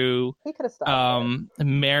through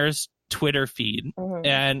Meir's Twitter feed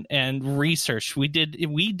and research. We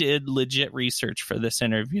did legit research for this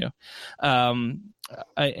interview. And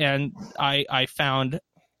I found,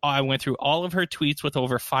 I went through all of her tweets with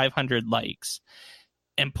over 500 likes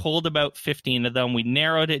and pulled about 15 of them. We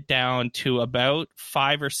narrowed it down to about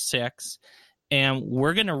 5 or 6, and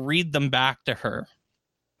we're going to read them back to her.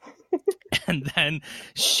 and then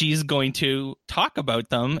she's going to talk about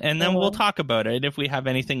them, and then we'll talk about it if we have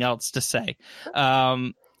anything else to say.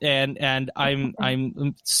 And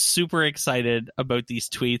I'm super excited about these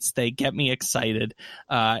tweets. They get me excited,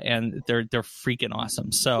 and they're freaking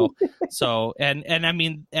awesome. So and I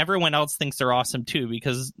mean, everyone else thinks they're awesome too,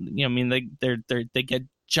 because I mean, they get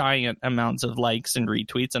giant amounts of likes and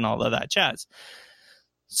retweets and all of that jazz.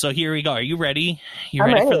 So here we go. Are you ready? You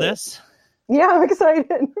ready for this? Yeah, I'm excited.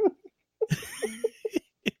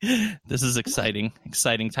 This is exciting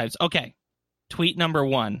times. Okay. Tweet number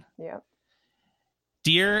 1. Yeah.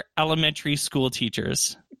 Dear elementary school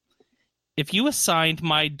teachers, if you assigned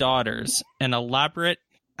my daughters an elaborate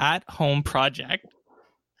at-home project,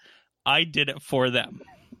 I did it for them.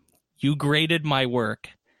 You graded my work.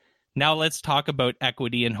 Now let's talk about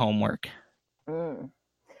equity in homework.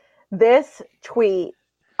 This tweet,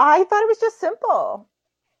 I thought it was just simple.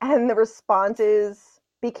 And the responses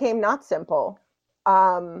became not simple.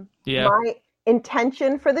 My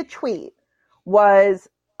intention for the tweet was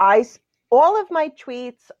all of my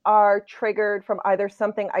tweets are triggered from either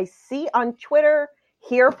something I see on Twitter,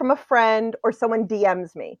 hear from a friend, or someone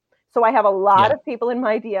DMs me. So I have a lot of people in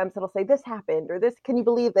my DMs that'll say, this happened, or this, can you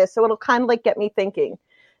believe this? So it'll kind of like get me thinking.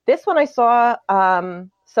 This one I saw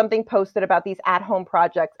something posted about these at-home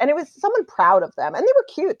projects, and it was someone proud of them, and they were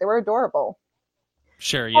cute. They were adorable.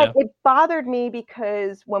 Sure, yeah. But it bothered me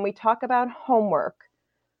because when we talk about homework,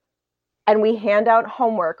 and we hand out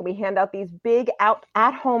homework, and we hand out these big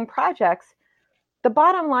at-home projects, the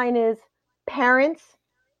bottom line is parents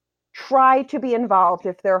try to be involved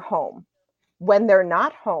if they're home. When they're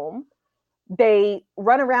not home, they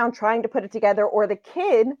run around trying to put it together, or the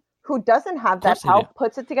kid who doesn't have that help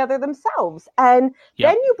puts it together themselves. And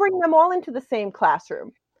then you bring them all into the same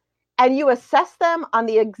classroom and you assess them on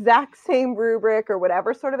the exact same rubric or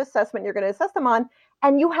whatever sort of assessment you're going to assess them on.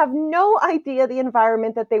 And you have no idea the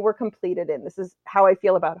environment that they were completed in. This is how I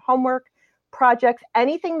feel about homework, projects,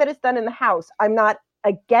 anything that is done in the house. I'm not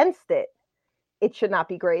against it. It should not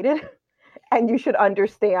be graded. And you should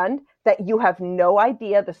understand that you have no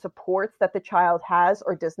idea the supports that the child has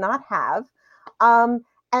or does not have.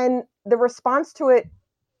 And the response to it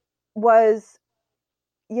was,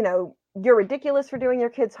 you're ridiculous for doing your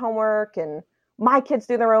kids' homework, and my kids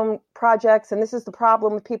do their own projects, and this is the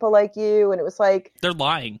problem with people like you. And it was like, they're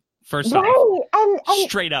lying. First off, and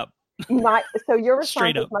straight up. So your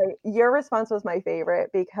response was my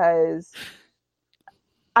favorite, because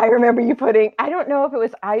I remember you putting, I don't know if it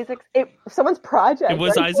was someone's project. It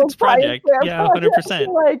was Isaac's project. Yeah, 100%.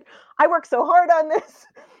 Like, I worked so hard on this.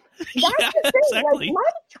 That's the thing. Exactly. Like,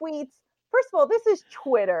 my tweets, first of all, this is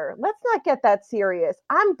Twitter. Let's not get that serious.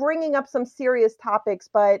 I'm bringing up some serious topics,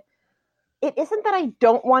 but it isn't that I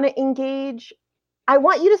don't want to engage. I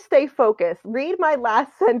want you to stay focused. Read my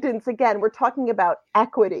last sentence again. We're talking about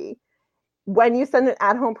equity. When you send an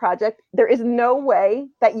at-home project, there is no way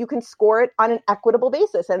that you can score it on an equitable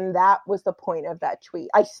basis. And that was the point of that tweet.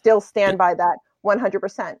 I still stand by that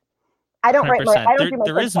 100%. I don't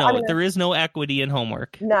 100%. There is no equity in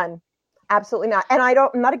homework. None. Absolutely not. And I'm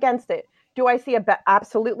not against it. Do I see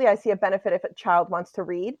absolutely, I see a benefit if a child wants to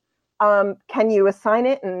read. Can you assign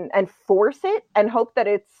it and force it and hope that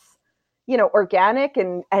it's, organic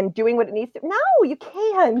and doing what it needs to? No, you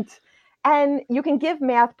can't. And you can give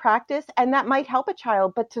math practice, and that might help a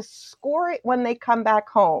child, but to score it when they come back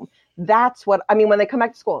home, when they come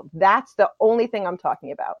back to school, that's the only thing I'm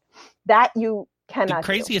talking about. That you cannot. The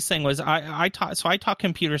craziest thing was I taught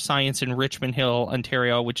computer science in Richmond Hill,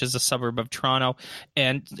 Ontario, which is a suburb of Toronto,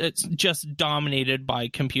 and it's just dominated by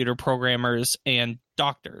computer programmers and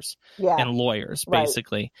doctors and lawyers,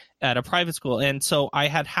 basically, at a private school. And so I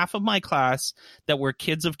had half of my class that were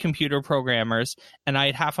kids of computer programmers, and I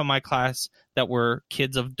had half of my class that were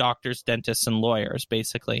kids of doctors, dentists, and lawyers,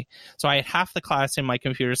 basically. So I had half the class in my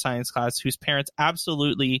computer science class whose parents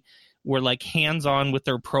absolutely were like hands-on with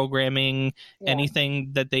their programming, anything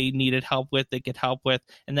that they needed help with, they could help with.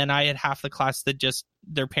 And then I had half the class that just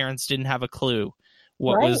their parents didn't have a clue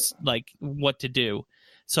what to do.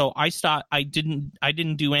 So I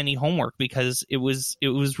didn't do any homework because it was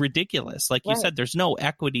ridiculous. Like you said, there's no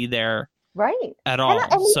equity there at all.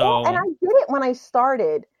 And I did it when I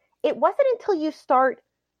started. It wasn't until you start.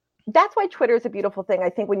 That's why Twitter is a beautiful thing. I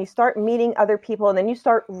think when you start meeting other people and then you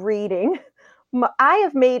start reading. I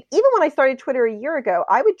have made, even when I started Twitter a year ago,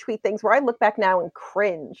 I would tweet things where I look back now and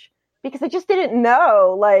cringe because I just didn't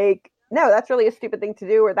know, no, that's really a stupid thing to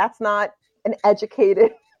do, or that's not an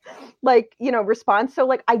educated, response. So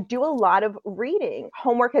I do a lot of reading.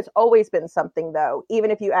 Homework has always been something, though.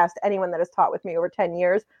 Even if you asked anyone that has taught with me over 10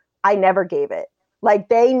 years, I never gave it. Like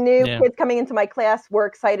they knew Yeah. kids coming into my class were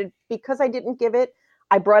excited because I didn't give it.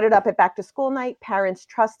 I brought it up at back to school night. Parents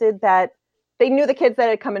trusted that they knew the kids that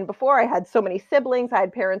had come in before. I had so many siblings. I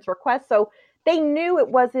had parents' requests. So they knew it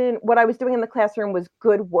wasn't what I was doing in the classroom was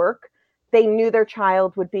good work. They knew their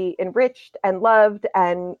child would be enriched and loved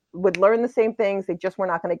and would learn the same things. They just were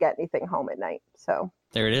not going to get anything home at night. So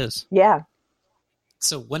There it is. yeah.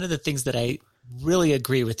 So one of the things that I really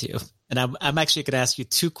agree with you, and I'm actually going to ask you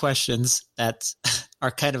two questions that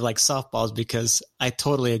are kind of like softballs because I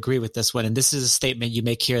totally agree with this one. And this is a statement you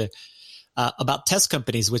make here about test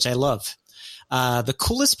companies, which I love. The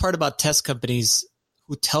coolest part about test companies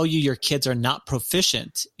who tell you your kids are not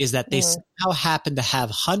proficient is that they somehow happen to have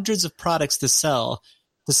hundreds of products to sell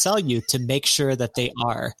you to make sure that they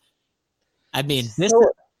are. I mean,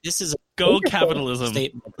 this is a Go capitalism.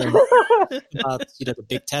 statement about the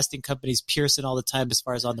big testing companies, Pearson all the time as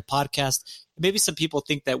far as on the podcast. Maybe some people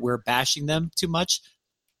think that we're bashing them too much.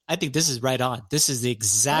 I think this is right on. This is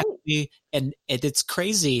exactly, and it's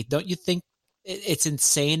crazy. Don't you think it's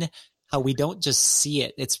insane how we don't just see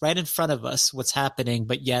it? It's right in front of us what's happening,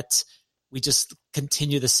 but yet we just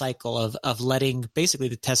continue the cycle of letting basically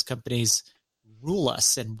the test companies rule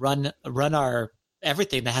us and run our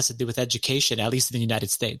everything that has to do with education, at least in the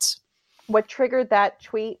United States. What triggered that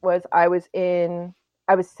tweet was I was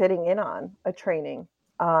sitting in on a training.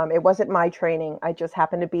 It wasn't my training. I just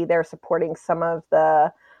happened to be there supporting some of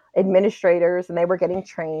the administrators, and they were getting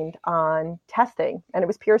trained on testing, and it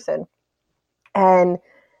was Pearson. And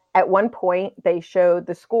at one point they showed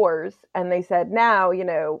the scores and they said, now,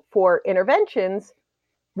 for interventions,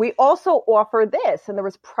 we also offer this. And there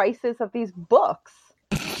was prices of these books.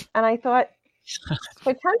 And I thought, so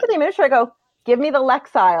I turned to the administrator, I go, give me the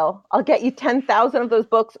Lexile. I'll get you 10,000 of those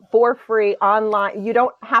books for free online. You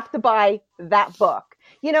don't have to buy that book,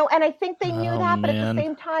 and I think they knew that, but at the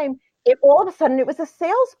same time, all of a sudden it was a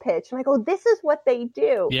sales pitch. And I go, this is what they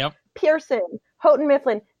do. Yep. Pearson, Houghton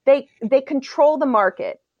Mifflin, they control the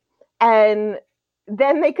market, and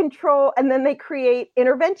then they create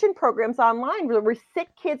intervention programs online where we sit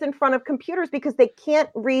kids in front of computers because they can't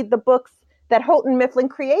read the books that Houghton Mifflin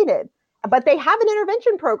created. But they have an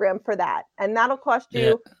intervention program for that, and that'll cost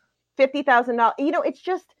you $50,000. It's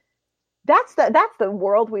just that's the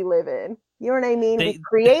world we live in. You know what I mean? We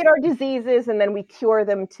create our diseases and then we cure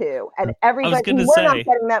them too, and everybody we're not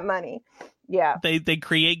getting that money. Yeah, they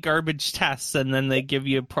create garbage tests and then they give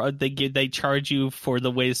you they charge you for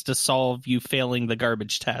the ways to solve you failing the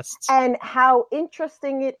garbage tests. And how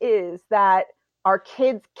interesting it is that our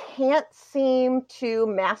kids can't seem to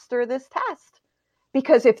master this test.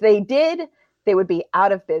 Because if they did, they would be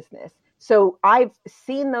out of business. So I've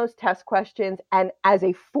seen those test questions. And as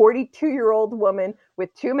a 42-year-old woman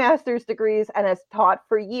with 2 master's degrees and has taught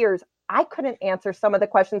for years, I couldn't answer some of the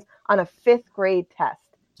questions on a 5th grade test.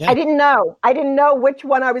 Yeah. I didn't know which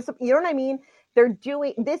one I was, you know what I mean?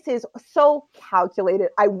 This is so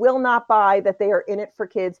calculated. I will not buy that they are in it for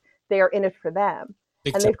kids. They are in it for them.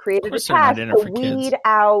 And they've created a test to weed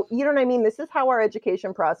out, you know what I mean? This is how our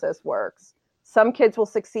education process works. Some kids will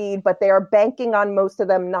succeed, but they are banking on most of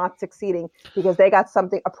them not succeeding because they got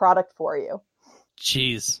a product for you.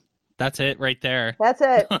 Jeez, that's it right there. That's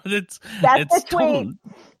it. That's the tweet.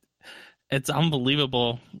 It's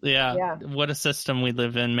unbelievable. Yeah. What a system we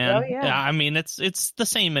live in, man. Oh, yeah. I mean, it's the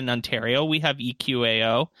same in Ontario. We have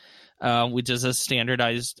EQAO, which is a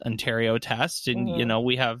standardized Ontario test, and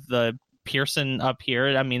we have the Pearson up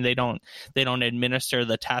here. I mean, they don't administer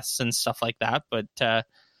the tests and stuff like that, but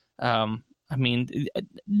I mean,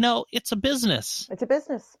 no, it's a business. It's a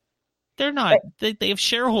business. They're not. They have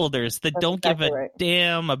shareholders that don't give a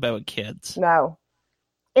damn about kids. No.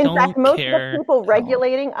 In fact, most of the people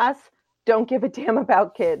regulating us don't give a damn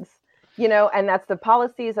about kids. And that's the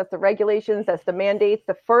policies, that's the regulations, that's the mandates.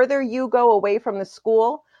 The further you go away from the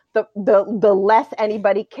school, the less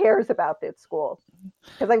anybody cares about this school.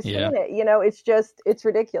 Because I've seen it. It's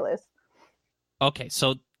ridiculous. Okay,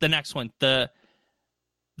 so the next one, the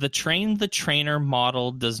train the trainer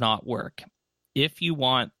model does not work. If you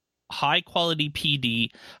want high quality PD,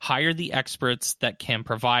 hire the experts that can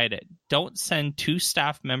provide it. Don't send 2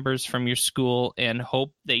 staff members from your school and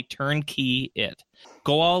hope they turnkey it.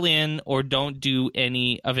 Go all in or don't do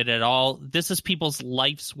any of it at all. This is people's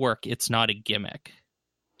life's work. It's not a gimmick.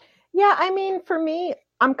 Yeah, I mean, for me,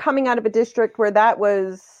 I'm coming out of a district where that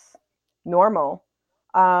was normal.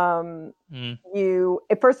 First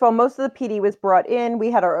of all, most of the PD was brought in.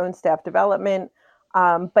 We had our own staff development.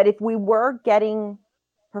 But if we were getting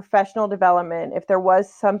professional development, if there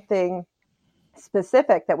was something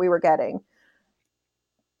specific that we were getting,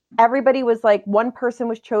 everybody was like, one person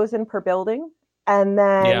was chosen per building. And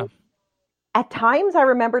then at times I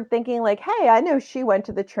remembered thinking like, hey, I know she went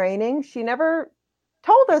to the training. She never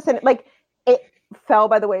told us. And like, it fell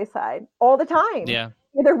by the wayside all the time. Yeah.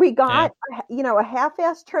 Either we got, a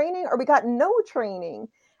half-assed training or we got no training.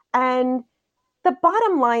 And the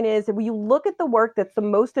bottom line is, when you look at the work that's the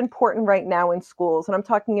most important right now in schools, and I'm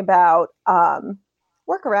talking about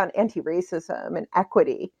work around anti-racism and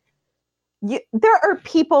equity, there are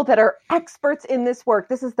people that are experts in this work.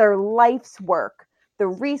 This is their life's work. The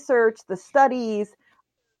research, the studies.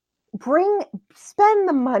 Spend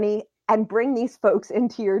the money and bring these folks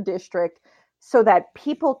into your district so that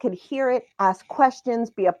people can hear it, ask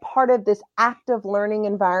questions, be a part of this active learning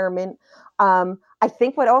environment. I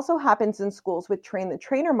think what also happens in schools with train the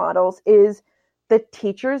trainer models is the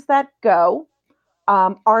teachers that go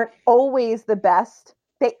aren't always the best.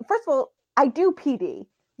 First of all, I do PD.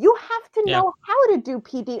 You have to know how to do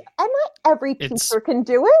PD, and not every teacher can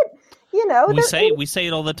do it. We say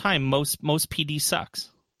it all the time. Most PD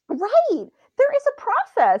sucks. Right. There is a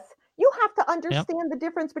process. You have to understand the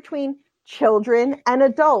difference between children and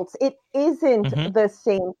adults. It isn't the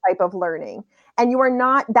same type of learning. And you are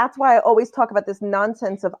not, that's why I always talk about this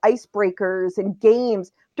nonsense of icebreakers and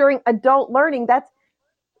games during adult learning.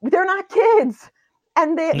 They're not kids.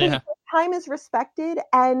 And the time is respected.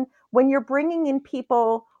 And when you're bringing in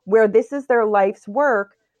people where this is their life's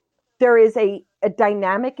work, there is a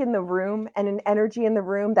dynamic in the room and an energy in the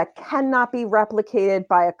room that cannot be replicated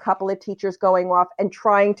by a couple of teachers going off and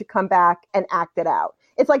trying to come back and act it out.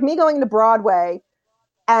 It's like me going to Broadway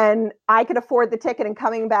and I could afford the ticket and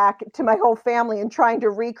coming back to my whole family and trying to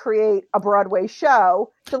recreate a Broadway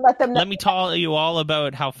show to let them know. Let me tell you all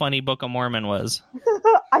about how funny Book of Mormon was.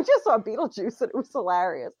 I just saw Beetlejuice and it was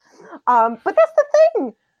hilarious. But that's the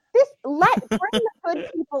thing. Bring the good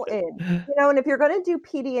people in, and if you're going to do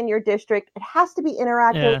PD in your district, it has to be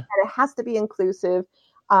interactive and it has to be inclusive.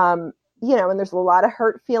 And there's a lot of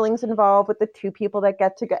hurt feelings involved with the two people that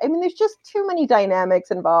get to go. I mean, there's just too many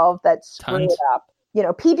dynamics involved that screw it up.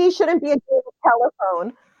 PD shouldn't be a game of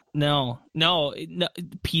telephone. No,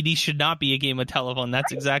 PD should not be a game of telephone.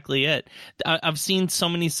 That's exactly it. I've seen so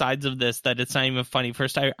many sides of this that it's not even funny.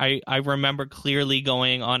 First, I remember clearly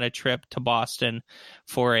going on a trip to Boston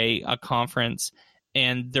for a conference,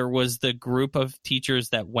 and there was the group of teachers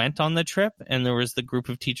that went on the trip, and there was the group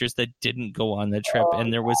of teachers that didn't go on the trip,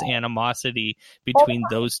 and there was animosity between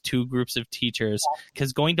those two groups of teachers.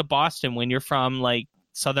 Because going to Boston when you're from like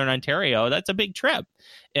Southern Ontario, that's a big trip.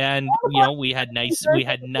 And we had nice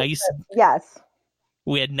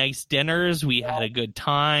dinners, we had a good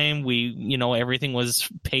time, we everything was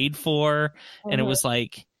paid for, and it was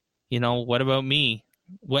like, what about me?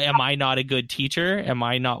 Am I not a good teacher? Am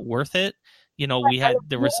I not worth it?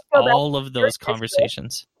 There was all of those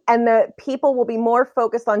conversations. And the people will be more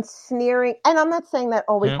focused on sneering, and I'm not saying that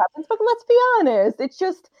always happens, but let's be honest, it's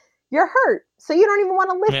just you're hurt, so you don't even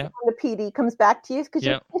want to listen when the PD comes back to you because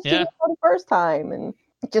you for the first time, and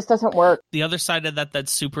it just doesn't work. The other side of that's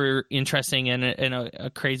super interesting and a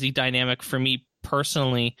crazy dynamic for me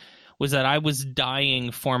personally was that I was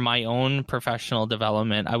dying for my own professional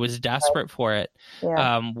development. I was desperate for it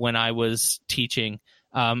when I was teaching.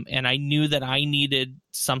 And I knew that I needed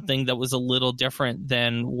something that was a little different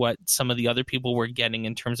than what some of the other people were getting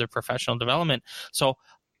in terms of professional development. So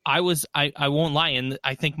I won't lie, and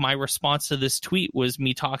I think my response to this tweet was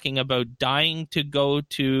me talking about dying to go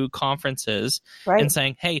to conferences and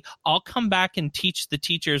saying, hey, I'll come back and teach the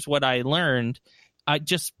teachers what I learned.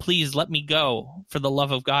 Just please let me go. For the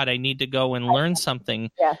love of God, I need to go and learn something.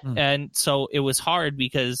 Yeah. And so it was hard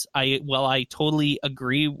because I totally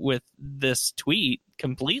agree with this tweet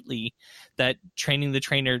completely that training the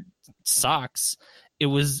trainer sucks. It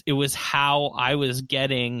was how I was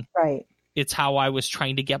getting it's how I was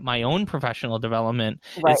trying to get my own professional development.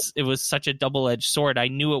 It was such a double-edged sword. I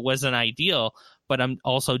knew it wasn't ideal, but I'm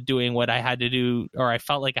also doing what I had to do, or I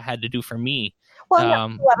felt like I had to do for me.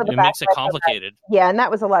 Well, it makes it complicated. Yeah, and that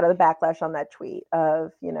was a lot of the backlash on that tweet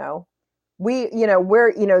of,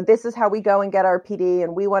 we're, this is how we go and get our PD,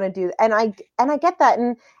 and we want to do, and I get that,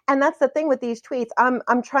 and that's the thing with these tweets.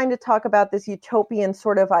 I'm trying to talk about this utopian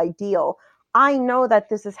sort of ideal. I know that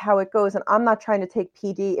this is how it goes, and I'm not trying to take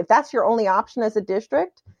PD. If that's your only option as a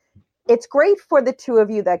district, it's great for the two of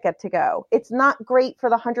you that get to go. It's not great for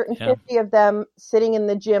the 150 of them sitting in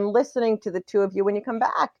the gym listening to the two of you when you come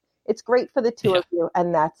back. It's great for the two of you,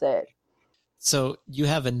 and that's it. So you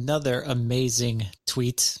have another amazing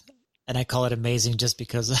tweet, and I call it amazing just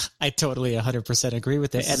because I totally 100% agree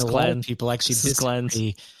with it. And a lot of people actually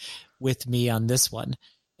disagree with me on this one.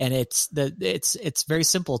 And it's very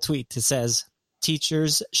simple tweet. It says,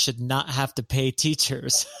 teachers should not have to pay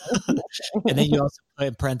teachers. And then you also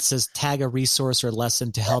in parentheses, tag a resource or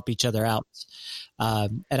lesson to help each other out.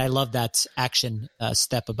 And I love that action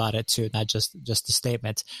step about it too, not just a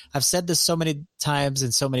statement. I've said this so many times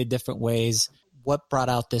in so many different ways. What brought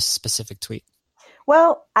out this specific tweet?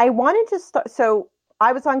 Well, I wanted to start. So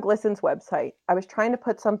I was on GLSEN's website. I was trying to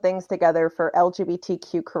put some things together for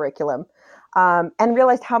LGBTQ curriculum, and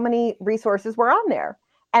realized how many resources were on there.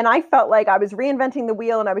 And I felt like I was reinventing the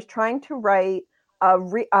wheel, and I was trying to write a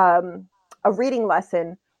reading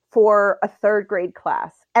lesson for a third grade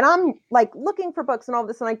class. And I'm like looking for books and all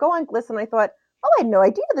this, and I go on GLSEN and I thought, oh, I had no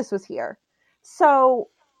idea this was here. So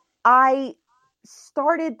I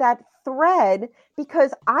started that thread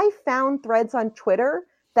because I found threads on Twitter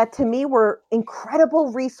that to me were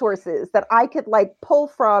incredible resources that I could like pull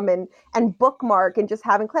from and bookmark and just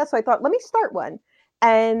have in class. So I thought, let me start one.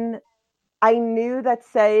 And I knew that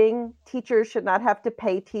saying teachers should not have to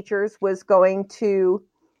pay teachers was going to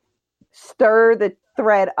stir the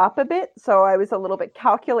thread up a bit. So I was a little bit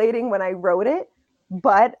calculating when I wrote it,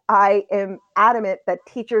 but I am adamant that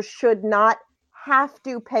teachers should not have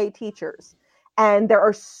to pay teachers. And there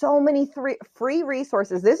are so many free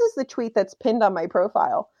resources. This is the tweet that's pinned on my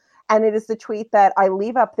profile. And it is the tweet that I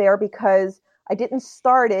leave up there because I didn't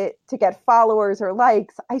start it to get followers or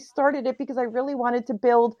likes. I started it because I really wanted to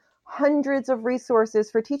build hundreds of resources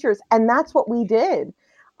for teachers. And that's what we did.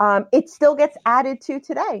 It still gets added to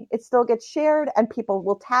today. It still gets shared and people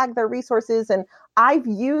will tag their resources. And I've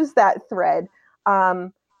used that thread.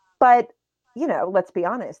 But, you know, let's be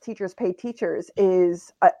honest, Teachers Pay Teachers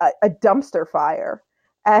is a dumpster fire.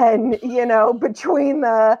 And, you know, between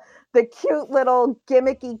the cute little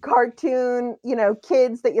gimmicky cartoon, you know,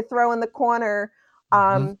 kids that you throw in the corner,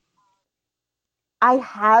 I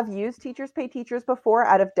have used Teachers Pay Teachers before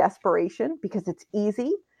out of desperation because it's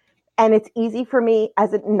easy. And it's easy for me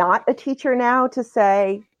as not a teacher now to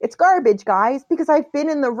say, it's garbage, guys, because I've been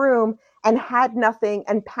in the room and had nothing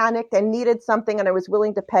and panicked and needed something and I was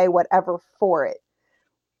willing to pay whatever for it.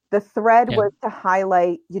 The thread was to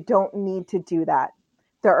highlight, you don't need to do that.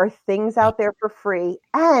 There are things out there for free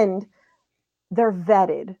and they're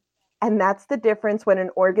vetted. And that's the difference when an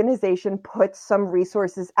organization puts some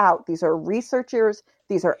resources out. These are researchers.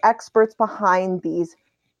 These are experts behind these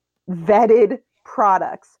vetted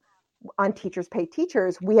products. On Teachers Pay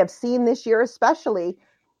Teachers, we have seen this year especially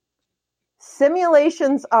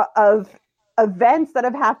simulations of events that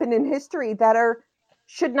have happened in history that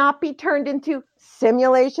should not be turned into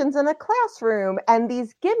simulations in a classroom. And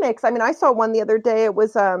these gimmicks, I mean, I saw one the other day. It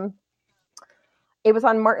was on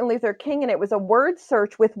Martin Luther King, and it was a word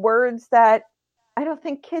search with words that I don't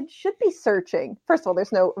think kids should be searching. First of all,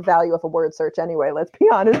 there's no value of a word search anyway, let's be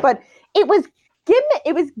honest. But it was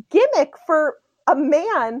gimmick for a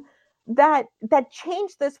man that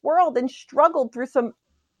changed this world and struggled through some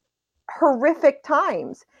horrific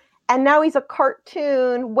times. And now he's a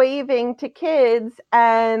cartoon waving to kids,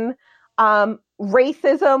 and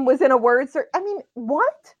racism was in a word search. I mean,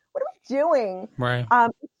 what are we doing? Right.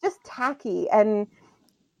 It's just tacky. And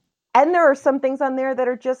there are some things on there that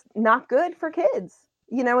are just not good for kids,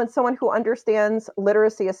 you know, and someone who understands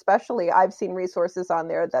literacy, especially, I've seen resources on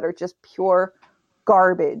there that are just pure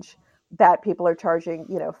garbage that people are charging,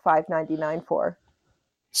 you know, $5.99 for.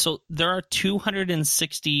 So there are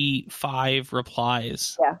 265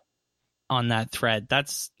 replies on that thread.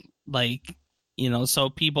 That's like, you know, so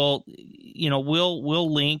people, you know,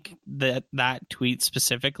 we'll link that tweet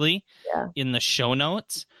specifically in the show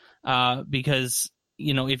notes, because,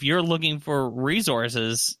 you know, if you're looking for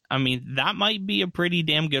resources, I mean, that might be a pretty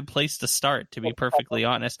damn good place to start, to be perfectly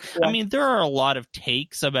honest. Yeah. I mean, there are a lot of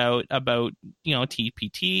takes about, you know,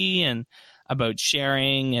 TPT and about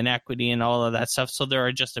sharing and equity and all of that stuff. So there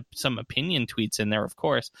are just some opinion tweets in there, of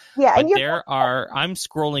course. Yeah. But I'm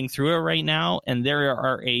scrolling through it right now, and there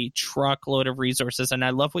are a truckload of resources. And I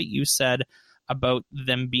love what you said about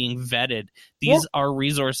them being vetted. These are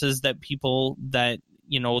resources that people that,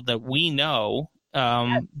 you know, that we know,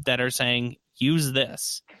 that are saying, use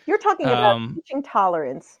this. You're talking about teaching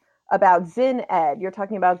tolerance, about Zin Ed. You're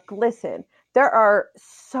talking about GLSEN. There are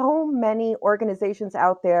so many organizations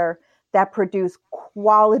out there that produce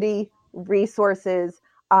quality resources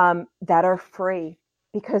that are free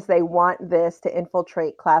because they want this to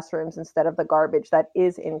infiltrate classrooms instead of the garbage that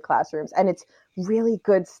is in classrooms. And it's really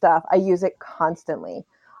good stuff. I use it constantly.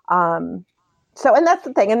 And that's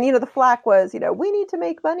the thing. And, you know, the flack was, you know, we need to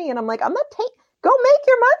make money. And I'm like, I'm not go make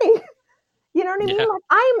your money. You know what I mean? Like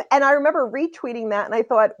and I remember retweeting that, and I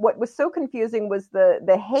thought what was so confusing was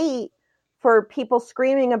the hate for people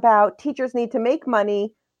screaming about teachers need to make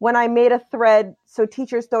money when I made a thread so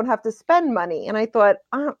teachers don't have to spend money. And I thought,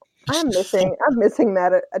 I'm missing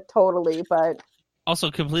that totally. But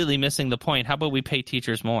Also completely missing the point. How about we pay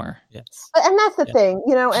teachers more? Yes. And that's the thing,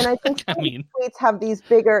 and I think I mean, tweets have these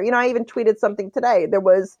bigger, I even tweeted something today. There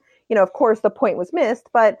was, of course the point was missed,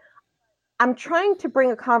 but I'm trying to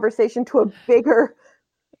bring a conversation to a bigger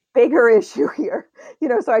issue here.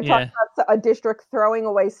 So I talked about a district throwing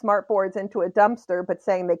away smart boards into a dumpster, but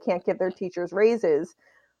saying they can't give their teachers raises.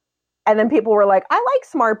 And then people were like, I like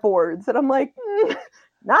smart boards. And I'm like,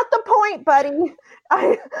 not the point, buddy.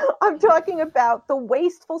 I'm talking about the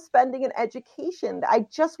wasteful spending in education. I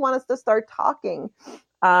just want us to start talking.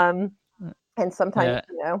 And sometimes,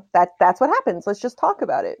 that's what happens. Let's just talk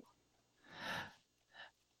about it.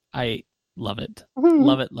 I love it.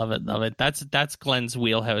 Love it, love it, love it. That's Glenn's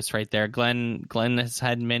wheelhouse right there. Glenn has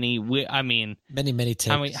had many takes.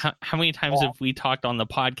 How many times have we talked on the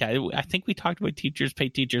podcast? I think we talked about teachers pay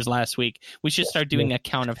teachers last week. We should start doing a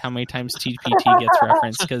count of how many times TPT gets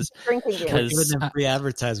referenced because giving them free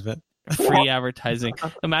advertisement. Free advertising.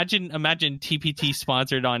 Imagine TPT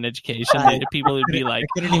sponsored on education. People would be like,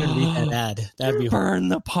 I couldn't even read that ad. That'd be burn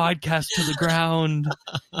the podcast to the ground.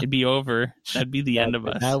 It'd be over. That'd be the end of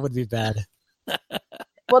us. That would be bad.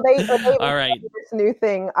 Well, they all right. This new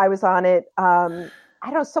thing. I was on it. I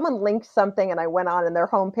don't know. Someone linked something, and I went on, and their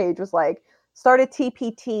homepage was like, "Start a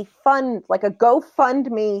TPT fund, like a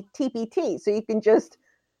GoFundMe TPT, so you can just."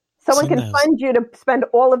 Someone can fund you to spend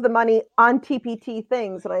all of the money on TPT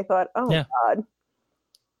things. And I thought, God.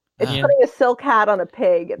 It's putting a silk hat on a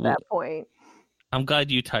pig at that point. I'm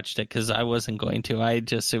glad you touched it because I wasn't going to.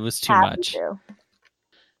 It was too much.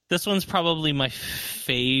 This one's probably my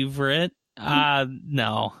favorite.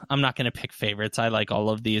 No, I'm not going to pick favorites. I like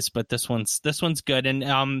all of these, but this one's good. And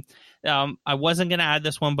I wasn't going to add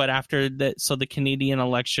this one, but after the Canadian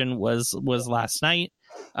election was last night.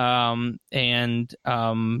 And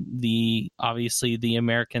obviously the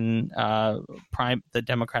American the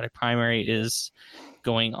Democratic primary is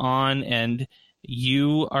going on, and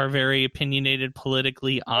you are very opinionated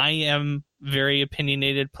politically. I am very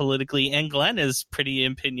opinionated politically, and Glenn is pretty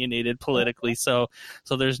opinionated politically. So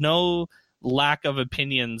there's no lack of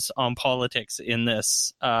opinions on politics in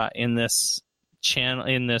this channel,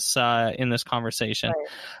 in this conversation. Right.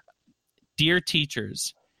 Dear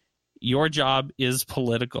teachers, your job is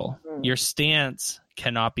political. Your stance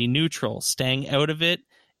cannot be neutral. Staying out of it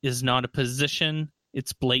is not a position.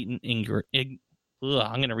 It's blatant I'm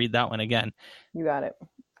going to read that one again. You got it.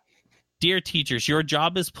 Dear teachers, your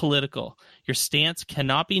job is political. Your stance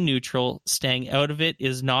cannot be neutral. Staying out of it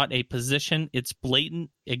is not a position. It's blatant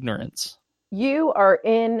ignorance. You are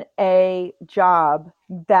in a job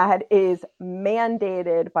that is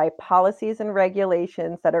mandated by policies and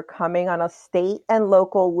regulations that are coming on a state and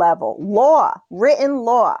local level. Written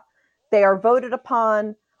law. They are voted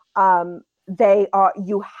upon.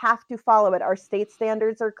 You have to follow it. Our state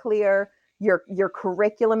standards are clear. Your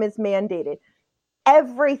curriculum is mandated.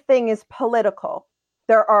 Everything is political.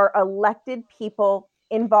 There are elected people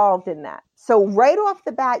involved in that. So right off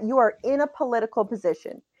the bat, you are in a political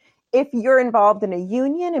position. If you're involved in a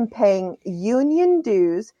union and paying union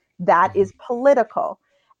dues, that is political.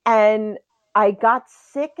 And I got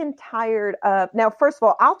sick and tired of, now, first of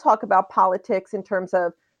all, I'll talk about politics in terms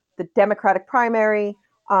of the Democratic primary.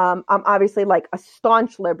 I'm obviously like a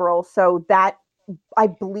staunch liberal, so that I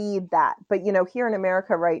bleed that. But, here in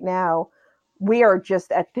America right now, we are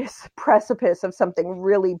just at this precipice of something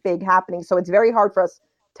really big happening. So it's very hard for us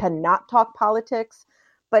to not talk politics.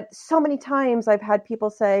 But so many times I've had people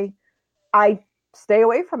say, I stay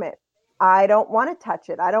away from it. I don't want to touch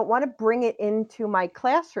it. I don't want to bring it into my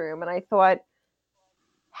classroom. And I thought,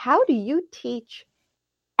 how do you teach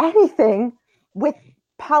anything with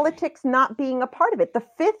politics not being a part of it? The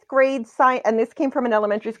 5th grade science, and this came from an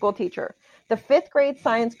elementary school teacher, the 5th grade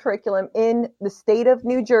science curriculum in the state of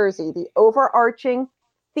New Jersey, the overarching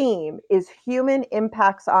theme is human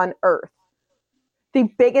impacts on Earth. The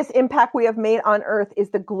biggest impact we have made on Earth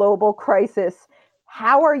is the global crisis.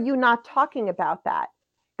 How are you not talking about that?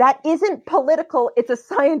 That isn't political. It's a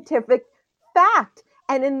scientific fact.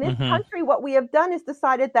 And in this country, what we have done is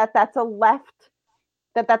decided that that's a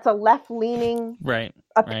left-leaning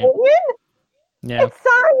opinion. Yeah. It's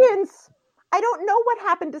science. I don't know what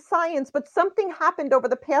happened to science, but something happened over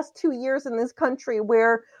the past 2 years in this country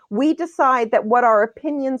where we decide that what our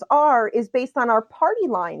opinions are is based on our party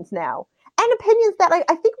lines now. And opinions that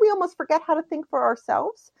I think we almost forget how to think for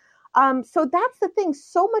ourselves. So that's the thing.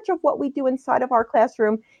 So much of what we do inside of our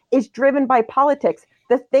classroom is driven by politics.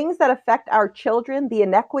 The things that affect our children, the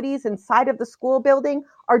inequities inside of the school building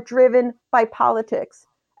are driven by politics.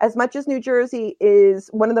 As much as New Jersey is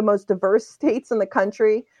one of the most diverse states in the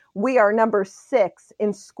country, we are number 6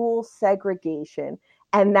 in school segregation.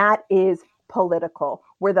 And that is political.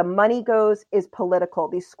 Where the money goes is political.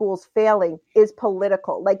 These schools failing is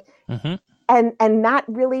political. Like, and that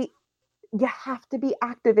really, you have to be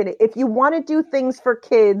active in it. If you want to do things for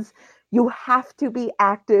kids, you have to be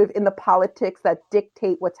active in the politics that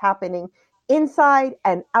dictate what's happening inside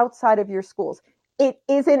and outside of your schools. It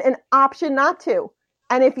isn't an option not to.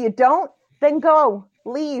 And if you don't, then go,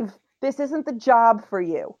 leave. This isn't the job for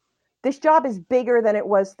you. This job is bigger than it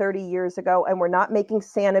was 30 years ago, and we're not making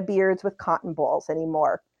Santa beards with cotton balls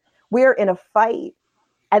anymore. We're in a fight,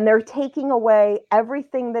 and they're taking away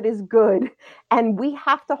everything that is good, and we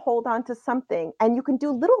have to hold on to something. And you can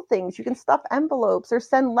do little things. You can stuff envelopes or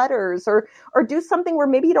send letters or do something where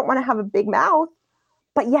maybe you don't want to have a big mouth,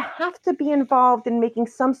 but you have to be involved in making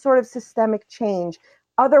some sort of systemic change.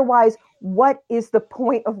 Otherwise, what is the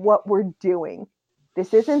point of what we're doing?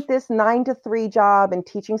 This isn't this 9-to-3 job and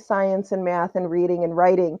teaching science and math and reading and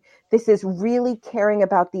writing. This is really caring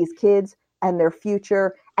about these kids and their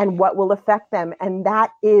future and what will affect them. And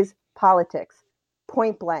that is politics,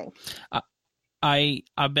 point blank.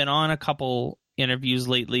 I've been on a couple interviews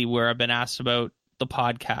lately where I've been asked about the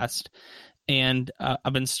podcast. And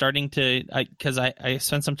I've been starting to, because I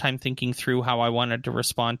spent some time thinking through how I wanted to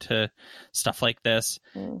respond to stuff like this.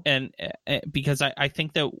 And because I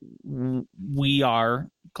think that we are,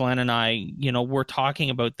 Glenn and I, we're talking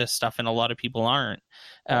about this stuff and a lot of people aren't.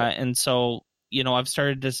 And so, I've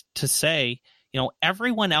started to say,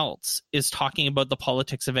 everyone else is talking about the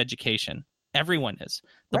politics of education. Everyone is.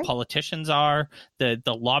 The politicians are, the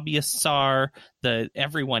lobbyists are,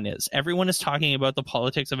 everyone is. Everyone is talking about the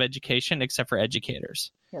politics of education except for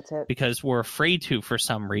educators. That's it. Because we're afraid to for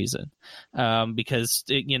some reason. Because,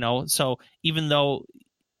 so even though,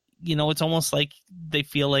 it's almost like they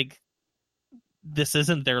feel like this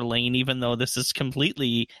isn't their lane, even though this is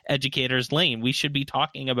completely educators' lane. We should be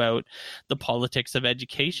talking about the politics of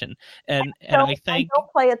education. And I think...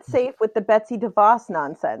 Don't play it safe with the Betsy DeVos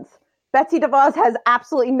nonsense. Betsy DeVos has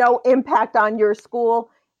absolutely no impact on your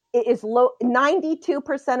school. It is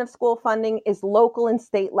 92% of school funding is local and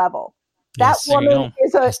state level. That woman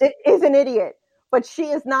is an idiot, but she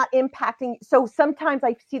is not impacting. So sometimes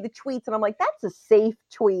I see the tweets and I'm like, that's a safe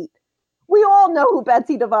tweet. We all know who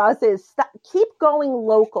Betsy DeVos is. Keep going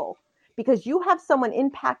local, because you have someone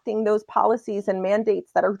impacting those policies and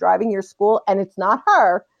mandates that are driving your school, and it's not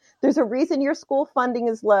her. There's a reason your school funding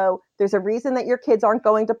is low. There's a reason that your kids aren't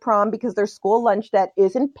going to prom because their school lunch debt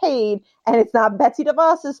isn't paid. And it's not Betsy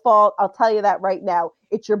DeVos's fault. I'll tell you that right now.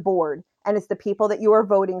 It's your board, and it's the people that you are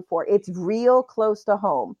voting for. It's real close to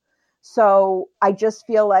home. So I just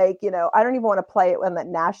feel like, I don't even want to play it on that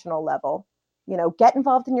national level. Get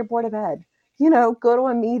involved in your board of ed, go to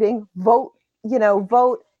a meeting, vote,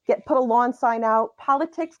 put a lawn sign out.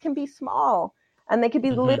 Politics can be small, and they can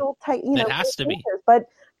be little tight, it has to be.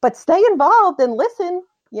 But stay involved and listen.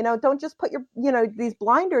 Don't just put your, these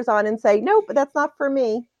blinders on and say, no, but that's not for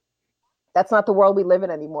me. That's not the world we live in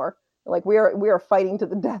anymore. Like we are fighting to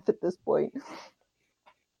the death at this point.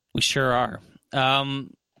 We sure are.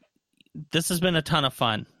 This has been a ton of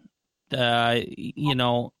fun.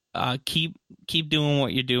 Keep doing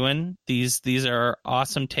what you're doing. These are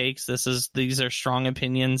awesome takes. These are strong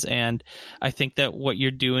opinions, and I think that what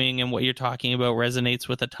you're doing and what you're talking about resonates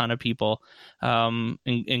with a ton of people,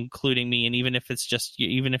 including me. And even if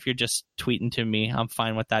you're just tweeting to me, I'm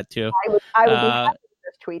fine with that too. I would be happy to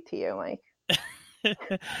just tweet to you, Mike.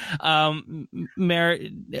 Mare,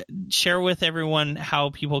 share with everyone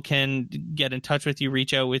how people can get in touch with you,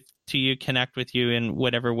 reach out to you, connect with you in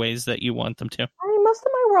whatever ways that you want them to. Most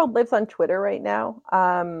of my world lives on Twitter right now.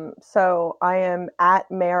 So I am at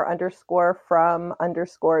Mare_from_New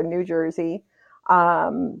Jersey.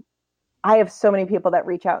 I have so many people that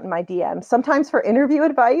reach out in my DMs, sometimes for interview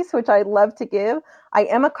advice, which I love to give. I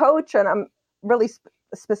am a coach, and I'm really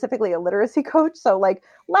specifically a literacy coach. So like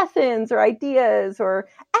lessons or ideas or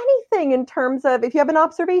anything in terms of if you have an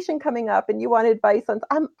observation coming up and you want advice on,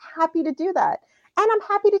 I'm happy to do that. And I'm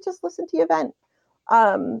happy to just listen to your event.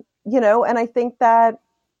 And I think that,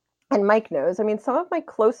 and Mike knows, some of my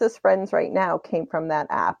closest friends right now came from that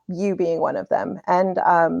app, you being one of them. And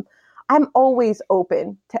I'm always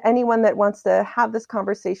open to anyone that wants to have this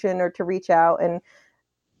conversation or to reach out. And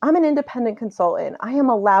I'm an independent consultant. I am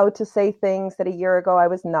allowed to say things that a year ago I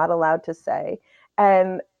was not allowed to say.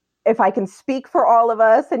 And if I can speak for all of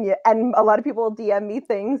us, and a lot of people DM me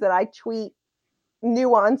things that I tweet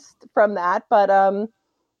nuanced from that. But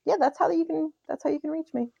that's how you can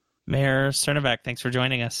reach me. Mare Cernovec, thanks for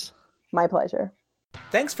joining us. My pleasure.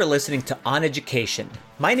 Thanks for listening to On Education.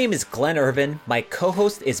 My name is Glenn Irvin. My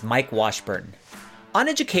co-host is Mike Washburn. On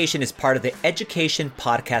Education is part of the Education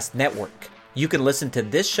Podcast Network. You can listen to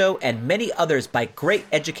this show and many others by great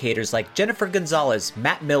educators like Jennifer Gonzalez,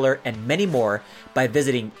 Matt Miller, and many more by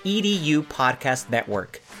visiting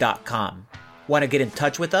edupodcastnetwork.com. Want to get in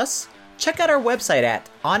touch with us? Check out our website at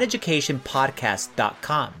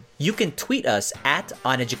oneducationpodcast.com. You can tweet us at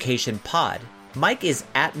oneducationpod. Mike is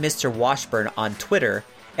at Mr. Washburn on Twitter,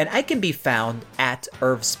 and I can be found at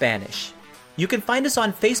Irv Spanish. You can find us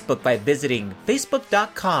on Facebook by visiting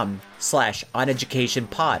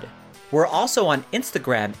facebook.com/oneducationpod. We're also on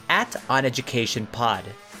Instagram at oneducationpod.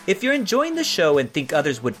 If you're enjoying the show and think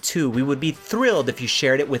others would too, we would be thrilled if you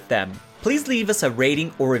shared it with them. Please leave us a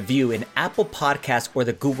rating or review in Apple Podcasts or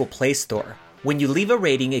the Google Play Store. When you leave a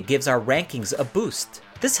rating, it gives our rankings a boost.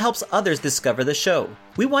 This helps others discover the show.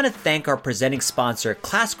 We want to thank our presenting sponsor,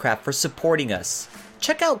 Classcraft, for supporting us.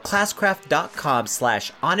 Check out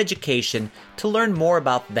classcraft.com/oneducation to learn more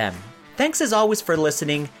about them. Thanks as always for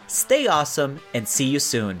listening, stay awesome, and see you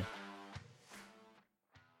soon.